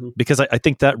ascended because I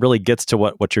think that really gets to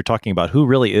what you're talking about. Who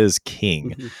really is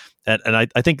king? And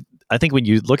I think when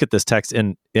you look at this text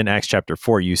in Acts chapter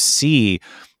 4, you see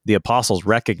the apostles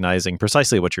recognizing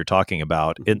precisely what you're talking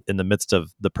about in the midst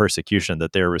of the persecution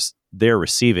that they're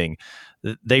receiving.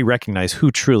 They recognize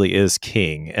who truly is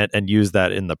king and use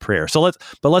that in the prayer. So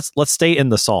let's stay in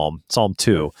the Psalm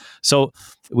 2. So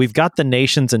we've got the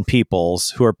nations and peoples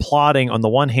who are plotting, on the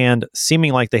one hand,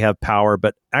 seeming like they have power,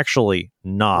 but actually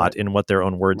not in what their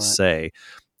own words say.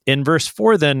 In verse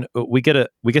 4, then we get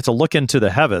to look into the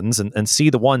heavens and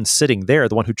see the one sitting there,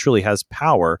 the one who truly has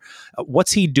power.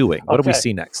 What's he doing? What do we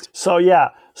see next? So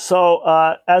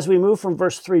as we move from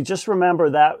verse 3, just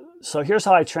remember that. So here's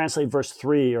how I translate verse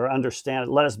 3 or understand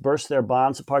it. Let us burst their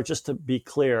bonds apart, just to be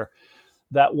clear,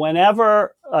 that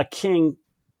whenever a king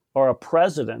or a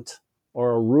president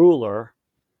or a ruler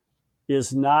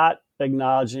is not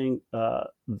acknowledging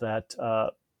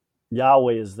that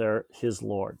Yahweh is his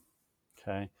Lord,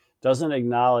 okay, doesn't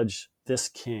acknowledge this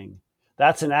king,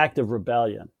 that's an act of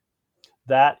rebellion.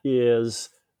 That is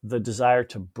the desire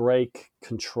to break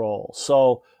control.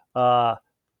 So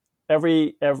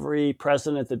every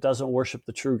president that doesn't worship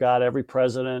the true God, every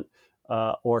president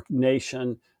or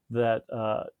nation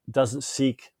that doesn't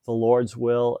seek the Lord's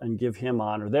will and give him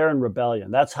honor, they're in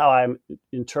rebellion. That's how I'm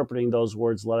interpreting those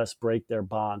words, let us break their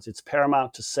bonds. It's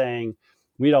paramount to saying,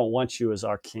 we don't want you as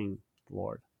our king,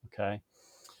 Lord, okay?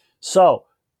 So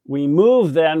we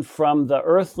move then from the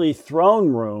earthly throne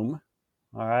room,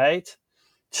 all right,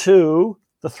 to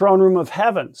the throne room of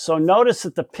heaven. So notice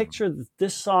that the picture that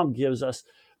this psalm gives us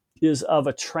is of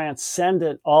a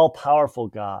transcendent, all-powerful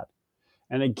God.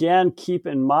 And again, keep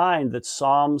in mind that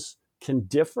psalms can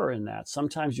differ in that.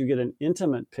 Sometimes you get an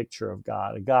intimate picture of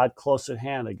God, a God close at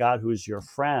hand, a God who is your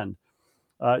friend.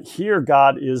 Here,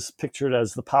 God is pictured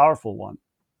as the powerful one,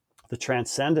 the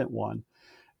transcendent one.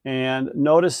 And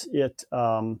notice it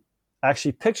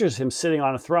actually pictures him sitting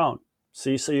on a throne.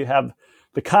 See, so you have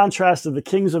the contrast of the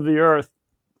kings of the earth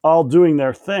all doing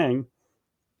their thing.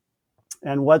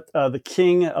 And what the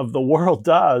king of the world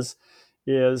does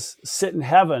is sit in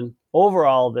heaven over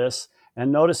all this.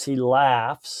 And notice he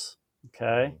laughs,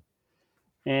 okay?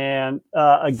 And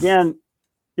again,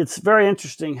 it's very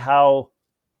interesting how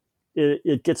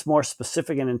it gets more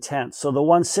specific and intense. So the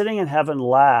one sitting in heaven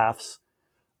laughs,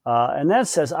 and then it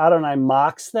says, Adonai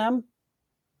mocks them.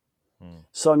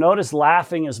 So notice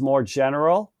laughing is more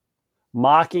general.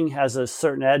 Mocking has a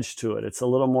certain edge to it. It's a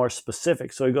little more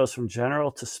specific. So he goes from general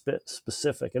to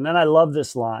specific. And then I love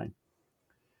this line.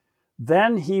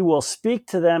 Then he will speak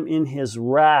to them in his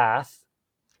wrath,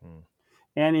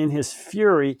 and in his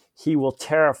fury, he will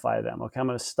terrify them. Okay, I'm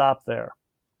going to stop there.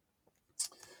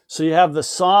 So you have the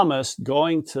psalmist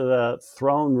going to the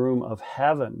throne room of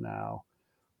heaven now,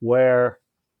 where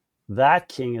that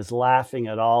king is laughing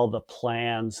at all the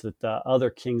plans that the other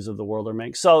kings of the world are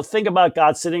making. So think about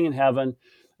God sitting in heaven,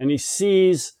 and he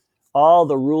sees all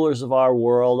the rulers of our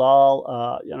world,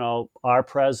 all our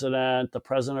president, the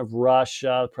president of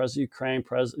Russia, the president of Ukraine,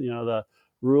 the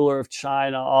ruler of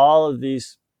China, all of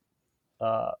these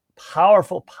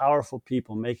powerful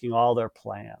people making all their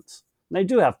plans. And they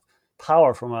do have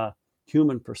power from a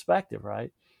human perspective,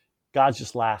 right? God's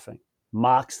just laughing,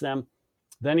 mocks them.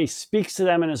 Then he speaks to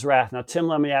them in his wrath. Now, Tim,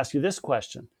 let me ask you this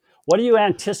question. What are you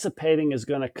anticipating is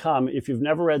going to come if you've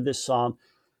never read this psalm?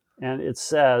 And it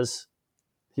says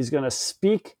he's going to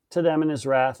speak to them in his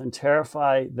wrath and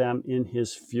terrify them in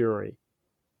his fury.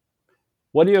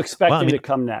 What are you expecting to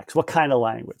come next? What kind of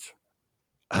language?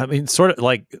 I mean, sort of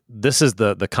like this is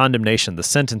the condemnation. The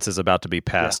sentence is about to be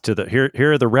passed to the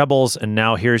here are the rebels, and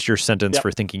now here's your sentence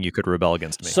for thinking you could rebel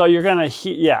against me. So you're going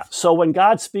to So when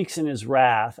God speaks in his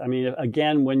wrath, I mean,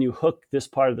 again, when you hook this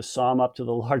part of the psalm up to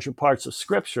the larger parts of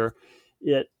Scripture,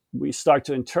 we start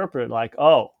to interpret it like,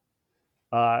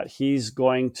 he's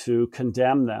going to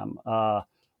condemn them.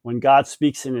 When God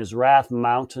speaks in his wrath,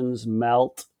 mountains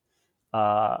melt,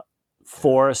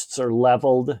 forests are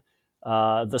leveled.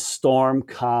 The storm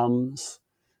comes,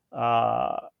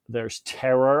 there's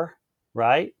terror,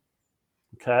 right?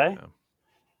 Okay. Yeah.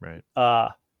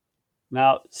 Right.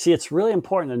 Now, see, it's really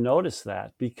important to notice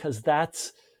that, because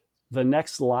that's the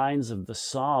next lines of the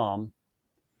psalm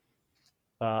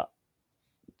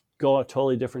go a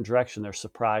totally different direction. They're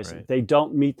surprising. Right. They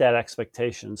don't meet that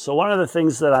expectation. So one of the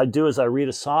things that I do as I read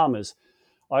a psalm is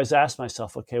I always ask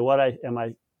myself, okay,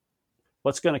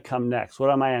 what's going to come next? What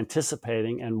am I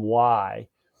anticipating, and why?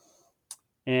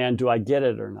 And do I get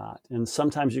it or not? And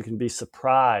sometimes you can be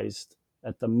surprised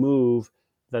at the move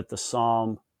that the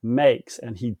psalm makes.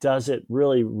 And he does it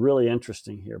really, really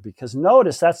interesting here, because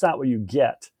notice that's not what you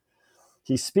get.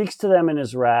 He speaks to them in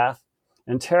his wrath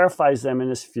and terrifies them in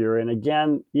his fury. And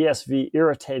again, ESV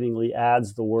irritatingly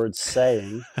adds the word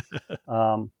saying.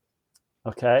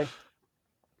 Okay.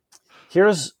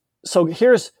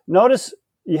 Notice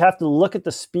you have to look at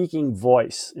the speaking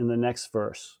voice in the next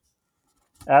verse.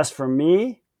 As for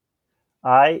me,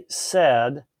 I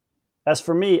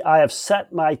have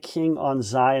set my king on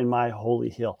Zion, my holy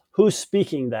hill. Who's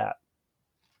speaking that?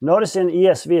 Notice in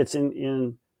ESV, it's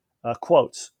in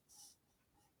quotes.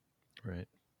 Right.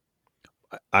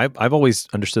 I've always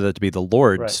understood that to be the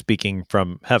Lord Right. speaking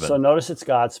from heaven. So notice it's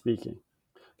God speaking.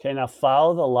 Okay, now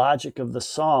follow the logic of the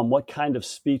psalm. What kind of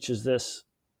speech is this?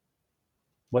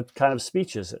 What kind of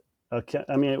speech is it? Okay,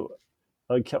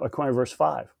 according to verse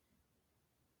 5.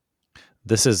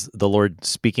 This is the Lord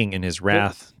speaking in his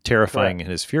wrath, terrifying Correct.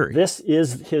 in his fury. This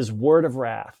is his word of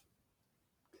wrath.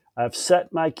 I've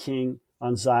set my king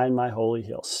on Zion, my holy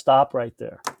hill. Stop right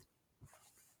there.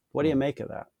 What do you make of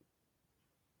that?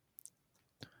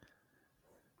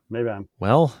 Maybe I'm...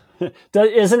 Well,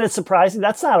 Isn't it surprising?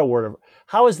 That's not a word of...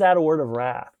 How is that a word of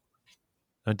wrath?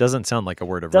 it doesn't sound like a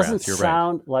word of Doesn't wrath. You're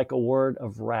sound like a word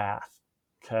of wrath.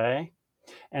 Okay?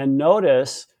 And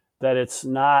notice that it's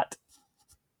not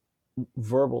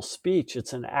verbal speech,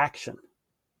 it's an action.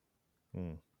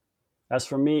 right. As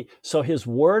for me, so his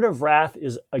word of wrath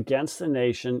is against the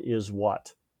nation is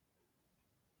what?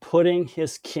 Putting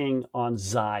his king on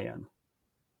Zion.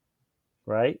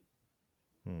 Right?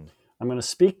 I'm going to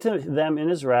speak to them in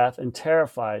his wrath and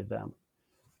terrify them.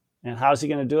 And how's he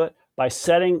going to do it? By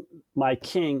setting my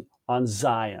king on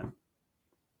Zion.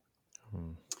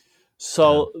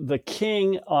 So the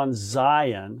king on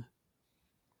Zion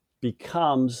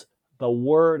becomes the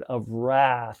word of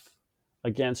wrath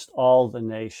against all the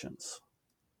nations.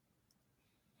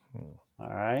 All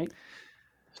right?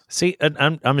 See,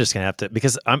 I'm just going to have to,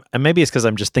 because maybe it's because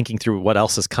I'm just thinking through what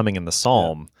else is coming in the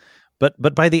psalm. Yeah.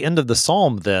 But by the end of the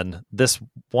psalm, then this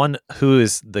one who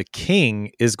is the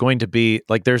king is going to be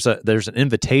like there's an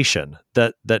invitation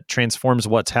that transforms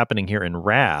what's happening here in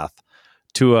wrath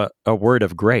to a word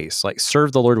of grace, like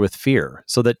serve the Lord with fear,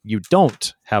 so that you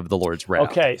don't have the Lord's wrath.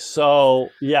 Okay, so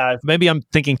yeah, maybe I'm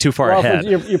thinking too far ahead.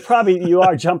 You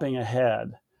are jumping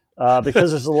ahead. Because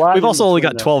there's a lot. We've also only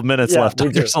got 12 minutes left,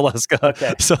 Dr. Zaleska.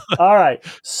 Okay. So. All right.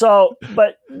 So,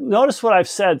 but notice what I've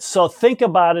said. So think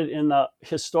about it in the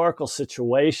historical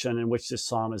situation in which this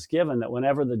psalm is given, that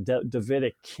whenever the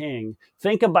Davidic king,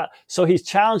 so he's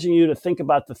challenging you to think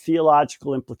about the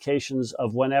theological implications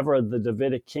of whenever the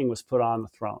Davidic king was put on the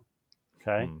throne.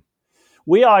 Okay.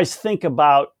 We always think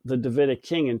about the Davidic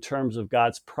king in terms of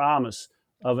God's promise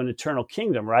of an eternal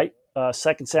kingdom, right? 2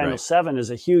 Samuel 7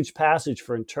 is a huge passage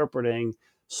for interpreting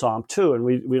Psalm 2, and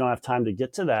we don't have time to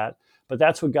get to that. But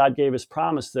that's what God gave his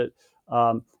promise, that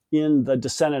in the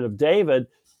descendant of David,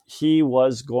 he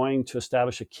was going to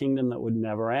establish a kingdom that would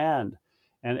never end.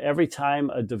 And every time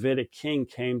a Davidic king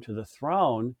came to the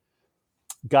throne,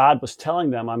 God was telling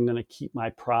them, I'm going to keep my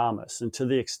promise. And to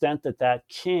the extent that that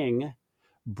king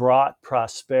brought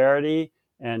prosperity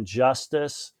and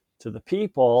justice to the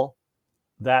people,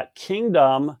 that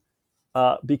kingdom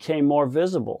became more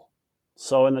visible.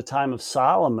 So in the time of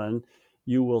Solomon,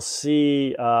 you will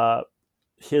see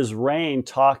his reign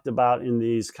talked about in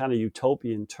these kind of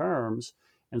utopian terms.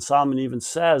 And Solomon even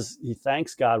says he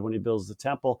thanks God when he builds the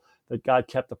temple that God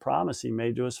kept the promise he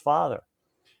made to his father.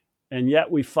 And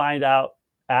yet we find out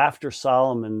after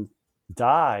Solomon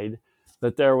died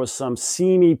that there was some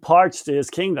seamy parts to his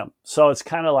kingdom. So it's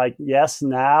kind of like, yes,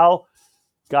 now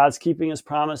God's keeping his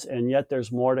promise, and yet there's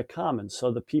more to come. And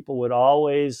so the people would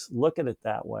always look at it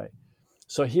that way.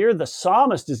 So here the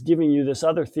psalmist is giving you this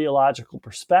other theological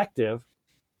perspective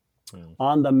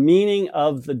on the meaning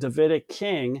of the Davidic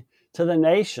king to the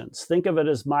nations. Think of it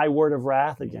as my word of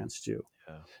wrath against you.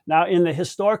 Yeah. Now, in the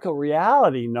historical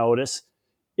reality, notice,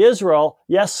 Israel,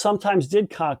 yes, sometimes did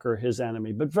conquer his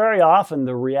enemy, but very often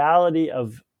the reality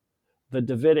of the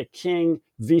Davidic king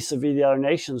vis-a-vis the other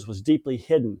nations was deeply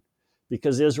hidden,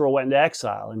 because Israel went into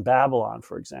exile in Babylon,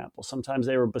 for example. Sometimes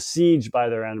they were besieged by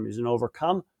their enemies and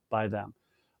overcome by them.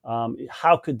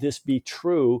 How could this be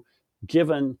true,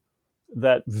 given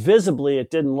that visibly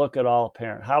it didn't look at all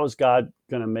apparent? How is God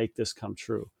going to make this come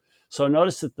true? So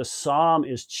notice that the psalm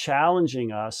is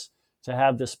challenging us to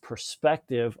have this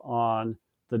perspective on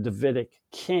the Davidic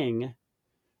king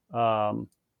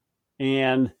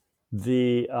and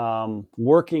the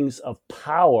workings of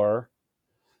power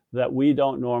that we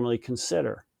don't normally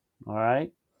consider. All right.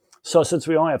 So since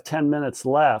we only have 10 minutes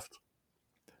left,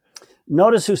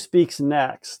 Notice who speaks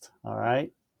next, all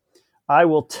right? I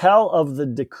will tell of the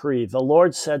decree. The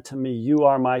Lord said to me, you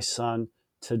are my son.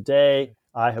 Today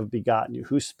I have begotten you.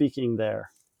 Who's speaking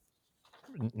there?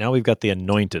 Now we've got the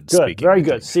anointed Good, speaking. very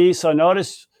good. See, so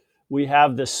notice we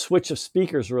have this switch of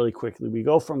speakers really quickly. We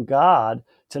go from God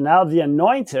to now the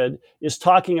anointed is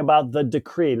talking about the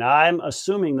decree. Now I'm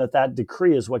assuming that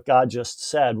decree is what God just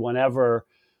said whenever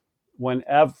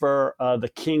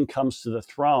the king comes to the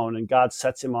throne and God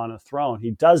sets him on a throne.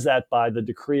 He does that by the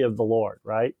decree of the Lord,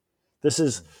 right? This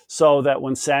is so that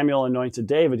when Samuel anointed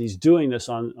David, he's doing this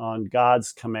on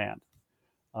God's command,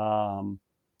 and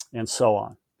so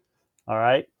on. All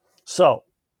right. So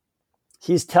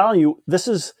he's telling you this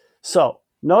is so.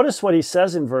 Notice what he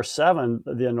says in verse 7,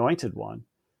 the anointed one.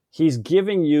 He's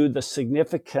giving you the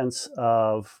significance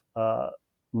of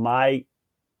when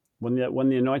the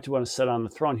anointed one is set on the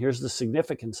throne. Here's the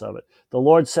significance of it. The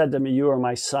Lord said to me, you are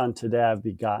my son. Today I've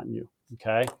begotten you.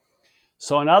 Okay.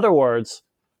 So in other words,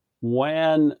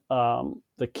 when God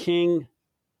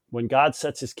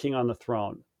sets his king on the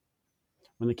throne,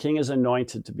 when the king is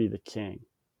anointed to be the king,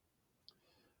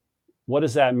 what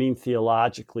does that mean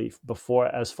theologically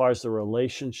as far as the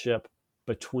relationship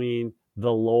between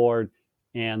the Lord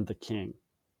and the king?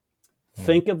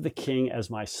 Think of the king as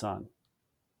my son.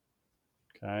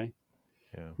 Okay.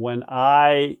 Yeah. When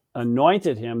I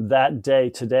anointed him that day,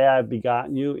 today I've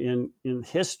begotten you in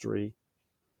history,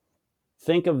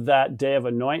 think of that day of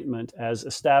anointment as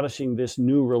establishing this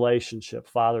new relationship,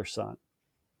 father-son.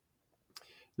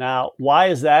 Now, why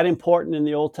is that important in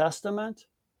the Old Testament?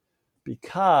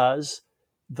 Because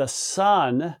the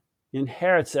son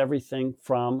inherits everything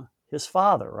from his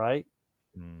father, right?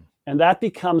 Mm. And that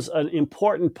becomes an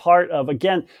important part of,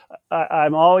 again,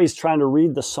 I'm always trying to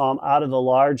read the psalm out of the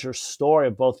larger story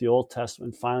of both the Old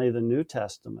Testament and finally the New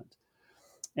Testament.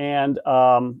 And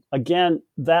again,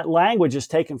 that language is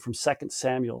taken from 2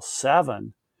 Samuel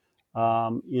 7,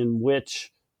 in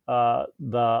which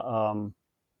the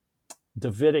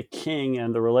Davidic king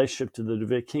and the relationship to the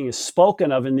Davidic king is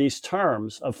spoken of in these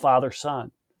terms of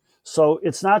father-son. So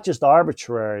it's not just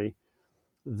arbitrary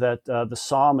that the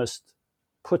psalmist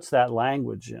puts that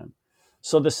language in.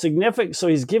 So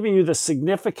he's giving you the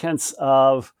significance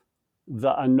of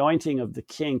the anointing of the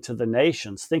king to the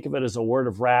nations. Think of it as a word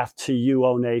of wrath to you,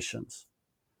 O nations.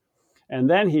 And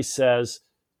then he says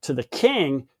to the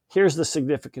king, here's the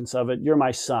significance of it. You're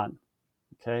my son.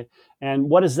 Okay. And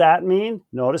what does that mean?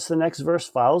 Notice the next verse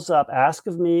follows up. Ask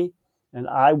of me, and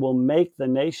I will make the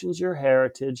nations your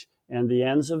heritage and the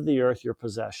ends of the earth your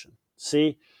possession.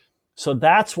 See? So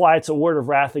that's why it's a word of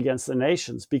wrath against the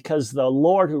nations, because the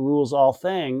Lord who rules all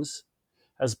things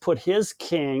has put his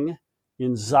king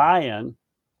in Zion,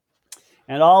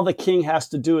 and all the king has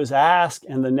to do is ask,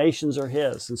 and the nations are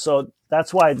his. And so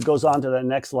that's why it goes on to the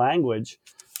next language.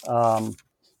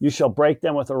 You shall break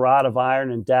them with a rod of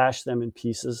iron and dash them in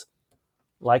pieces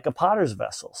like a potter's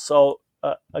vessel. So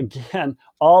again,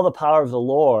 all the power of the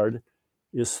Lord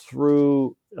is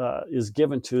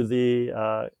given to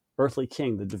the earthly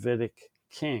king, the Davidic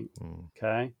king.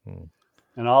 Okay,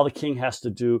 and all the king has to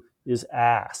do is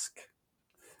ask.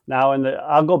 Now,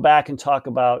 I'll go back and talk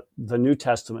about the New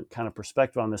Testament kind of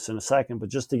perspective on this in a second, but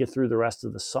just to get through the rest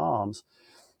of the Psalms.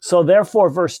 So therefore,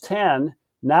 verse 10,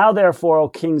 now therefore, O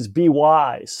kings, be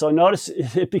wise. So notice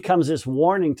it becomes this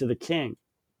warning to the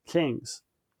kings.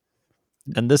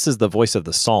 And this is the voice of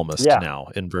the psalmist now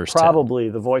in verse 10. Probably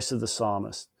the voice of the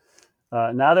psalmist.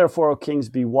 Now therefore, O kings,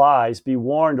 be wise, be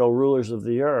warned, O rulers of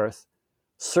the earth,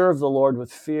 serve the Lord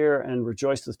with fear and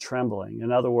rejoice with trembling.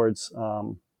 In other words,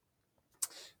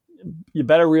 you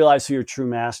better realize who your true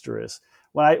master is.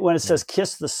 When it says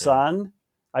kiss the son,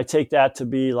 I take that to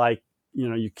be like,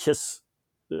 you kiss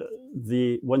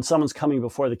when someone's coming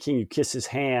before the king, you kiss his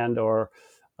hand or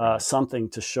something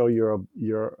to show your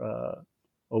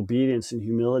obedience and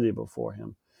humility before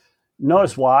him.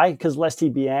 Notice why? Because lest he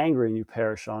be angry and you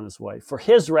perish on his way. For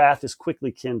his wrath is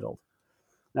quickly kindled.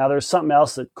 Now there's something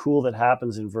else that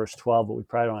happens in verse 12, but we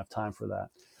probably don't have time for that.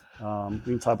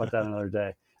 We can talk about that another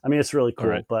day. I mean, it's really cool.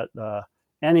 Right. But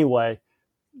anyway,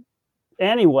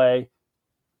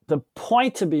 the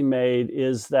point to be made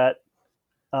is that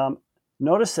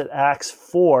notice that Acts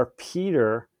 4,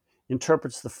 Peter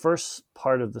interprets the first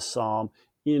part of the psalm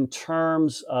in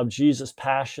terms of Jesus'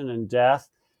 passion and death.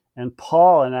 And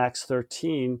Paul in Acts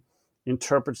 13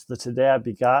 interprets the today I've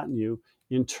begotten you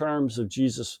in terms of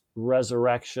Jesus'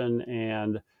 resurrection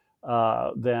and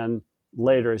then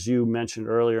later, as you mentioned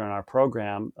earlier in our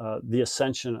program, the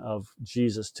ascension of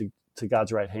Jesus to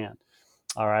God's right hand.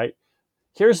 All right.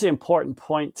 Here's the important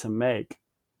point to make.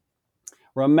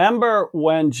 Remember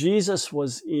when Jesus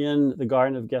was in the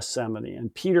Garden of Gethsemane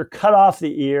and Peter cut off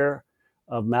the ear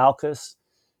of Malchus,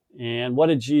 and what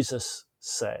did Jesus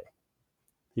say?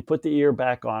 He put the ear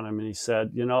back on him and he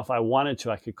said, if I wanted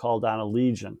to, I could call down a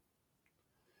legion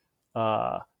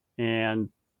and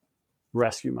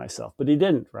rescue myself. But he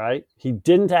didn't, right? He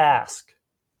didn't ask.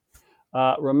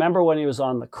 Remember when he was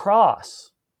on the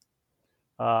cross,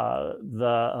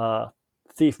 the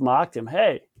thief mocked him.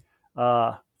 Hey,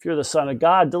 if you're the Son of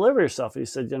God, deliver yourself. He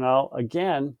said,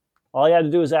 again, all he had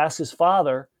to do was ask his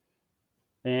Father,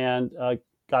 and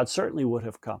God certainly would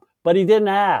have come. But he didn't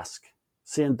ask.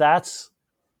 See, and that's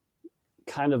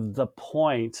kind of the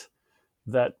point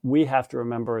that we have to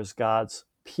remember as God's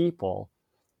people,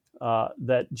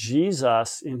 that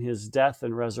Jesus, in his death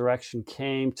and resurrection,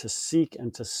 came to seek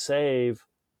and to save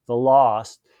the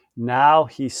lost. Now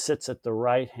he sits at the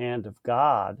right hand of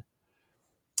God.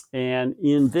 And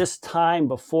in this time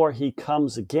before he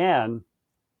comes again,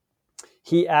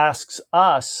 he asks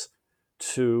us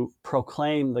to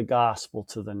proclaim the gospel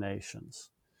to the nations,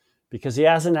 because he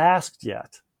hasn't asked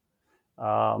yet.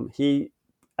 He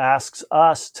asks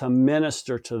us to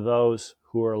minister to those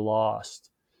who are lost.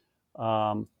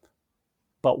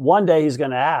 But one day he's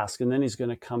going to ask, and then he's going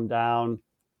to come down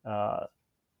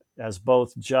as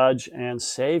both judge and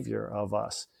savior of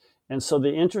us. And so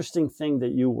the interesting thing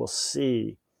that you will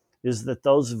see is that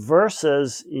those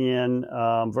verses in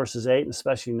verses 8 and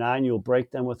especially 9, you'll break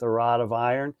them with a rod of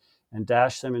iron and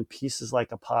dash them in pieces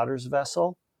like a potter's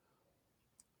vessel.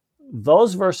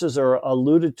 Those verses are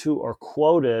alluded to or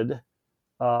quoted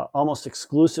almost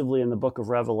exclusively in the book of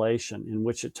Revelation, in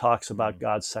which it talks about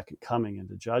God's second coming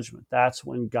into judgment. That's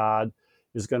when God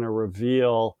is going to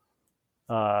reveal,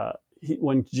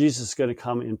 when Jesus is going to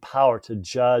come in power to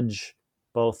judge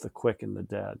both the quick and the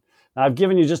dead. Now, I've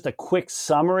given you just a quick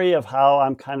summary of how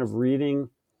I'm kind of reading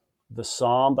the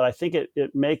psalm, but I think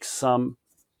it makes some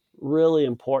really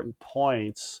important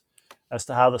points as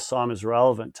to how the psalm is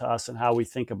relevant to us and how we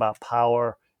think about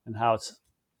power and how it's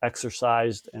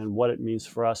exercised and what it means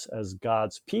for us as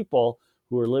God's people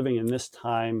who are living in this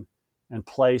time and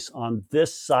place on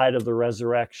this side of the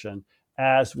resurrection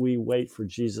as we wait for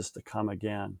Jesus to come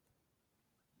again.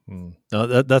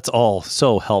 No, that's all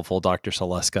so helpful, Dr.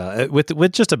 Saleska.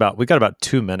 With just about, we got about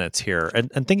 2 minutes here,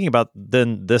 and thinking about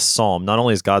then this psalm, not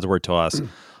only is God's word to us,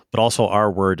 but also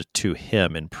our word to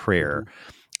Him in prayer.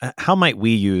 How might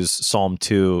we use Psalm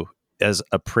 2 as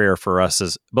a prayer for us,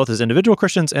 as both as individual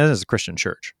Christians and as a Christian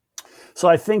church? So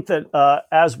I think that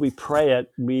as we pray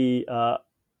it,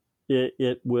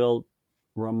 it will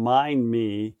remind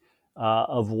me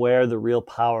of where the real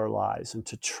power lies, and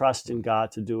to trust in God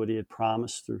to do what He had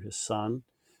promised through His Son,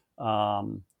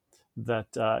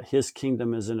 that His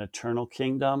kingdom is an eternal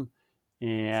kingdom,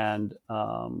 and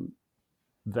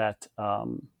that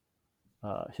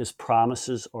His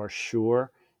promises are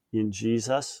sure in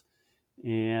Jesus.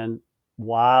 And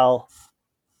while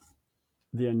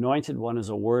the Anointed One is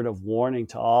a word of warning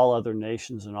to all other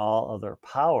nations and all other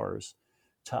powers,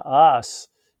 to us,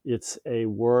 it's a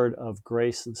word of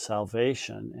grace and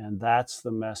salvation. And that's the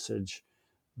message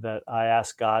that I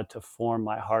ask God to form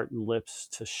my heart and lips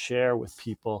to share with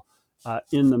people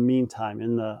in the meantime,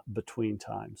 in the between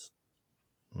times.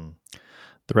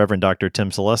 The Reverend Dr.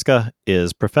 Tim Saleska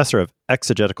is Professor of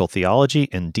Exegetical Theology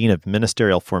and Dean of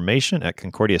Ministerial Formation at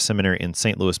Concordia Seminary in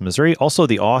St. Louis, Missouri. Also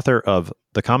the author of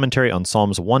the commentary on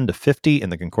Psalms 1 to 50 in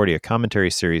the Concordia Commentary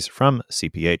Series from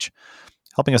CPH.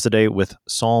 Helping us today with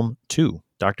Psalm 2.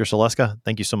 Dr. Saleska,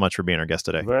 thank you so much for being our guest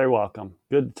today. Very welcome.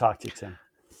 Good to talk to you, Tim.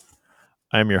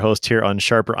 I'm your host here on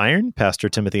Sharper Iron, Pastor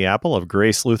Timothy Apple of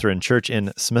Grace Lutheran Church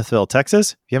in Smithville,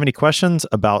 Texas. If you have any questions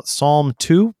about Psalm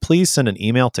 2, please send an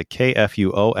email to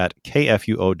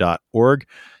kfuo@kfuo.org.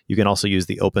 You can also use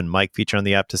the open mic feature on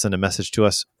the app to send a message to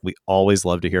us. We always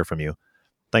love to hear from you.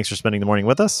 Thanks for spending the morning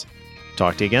with us.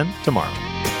 Talk to you again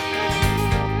tomorrow.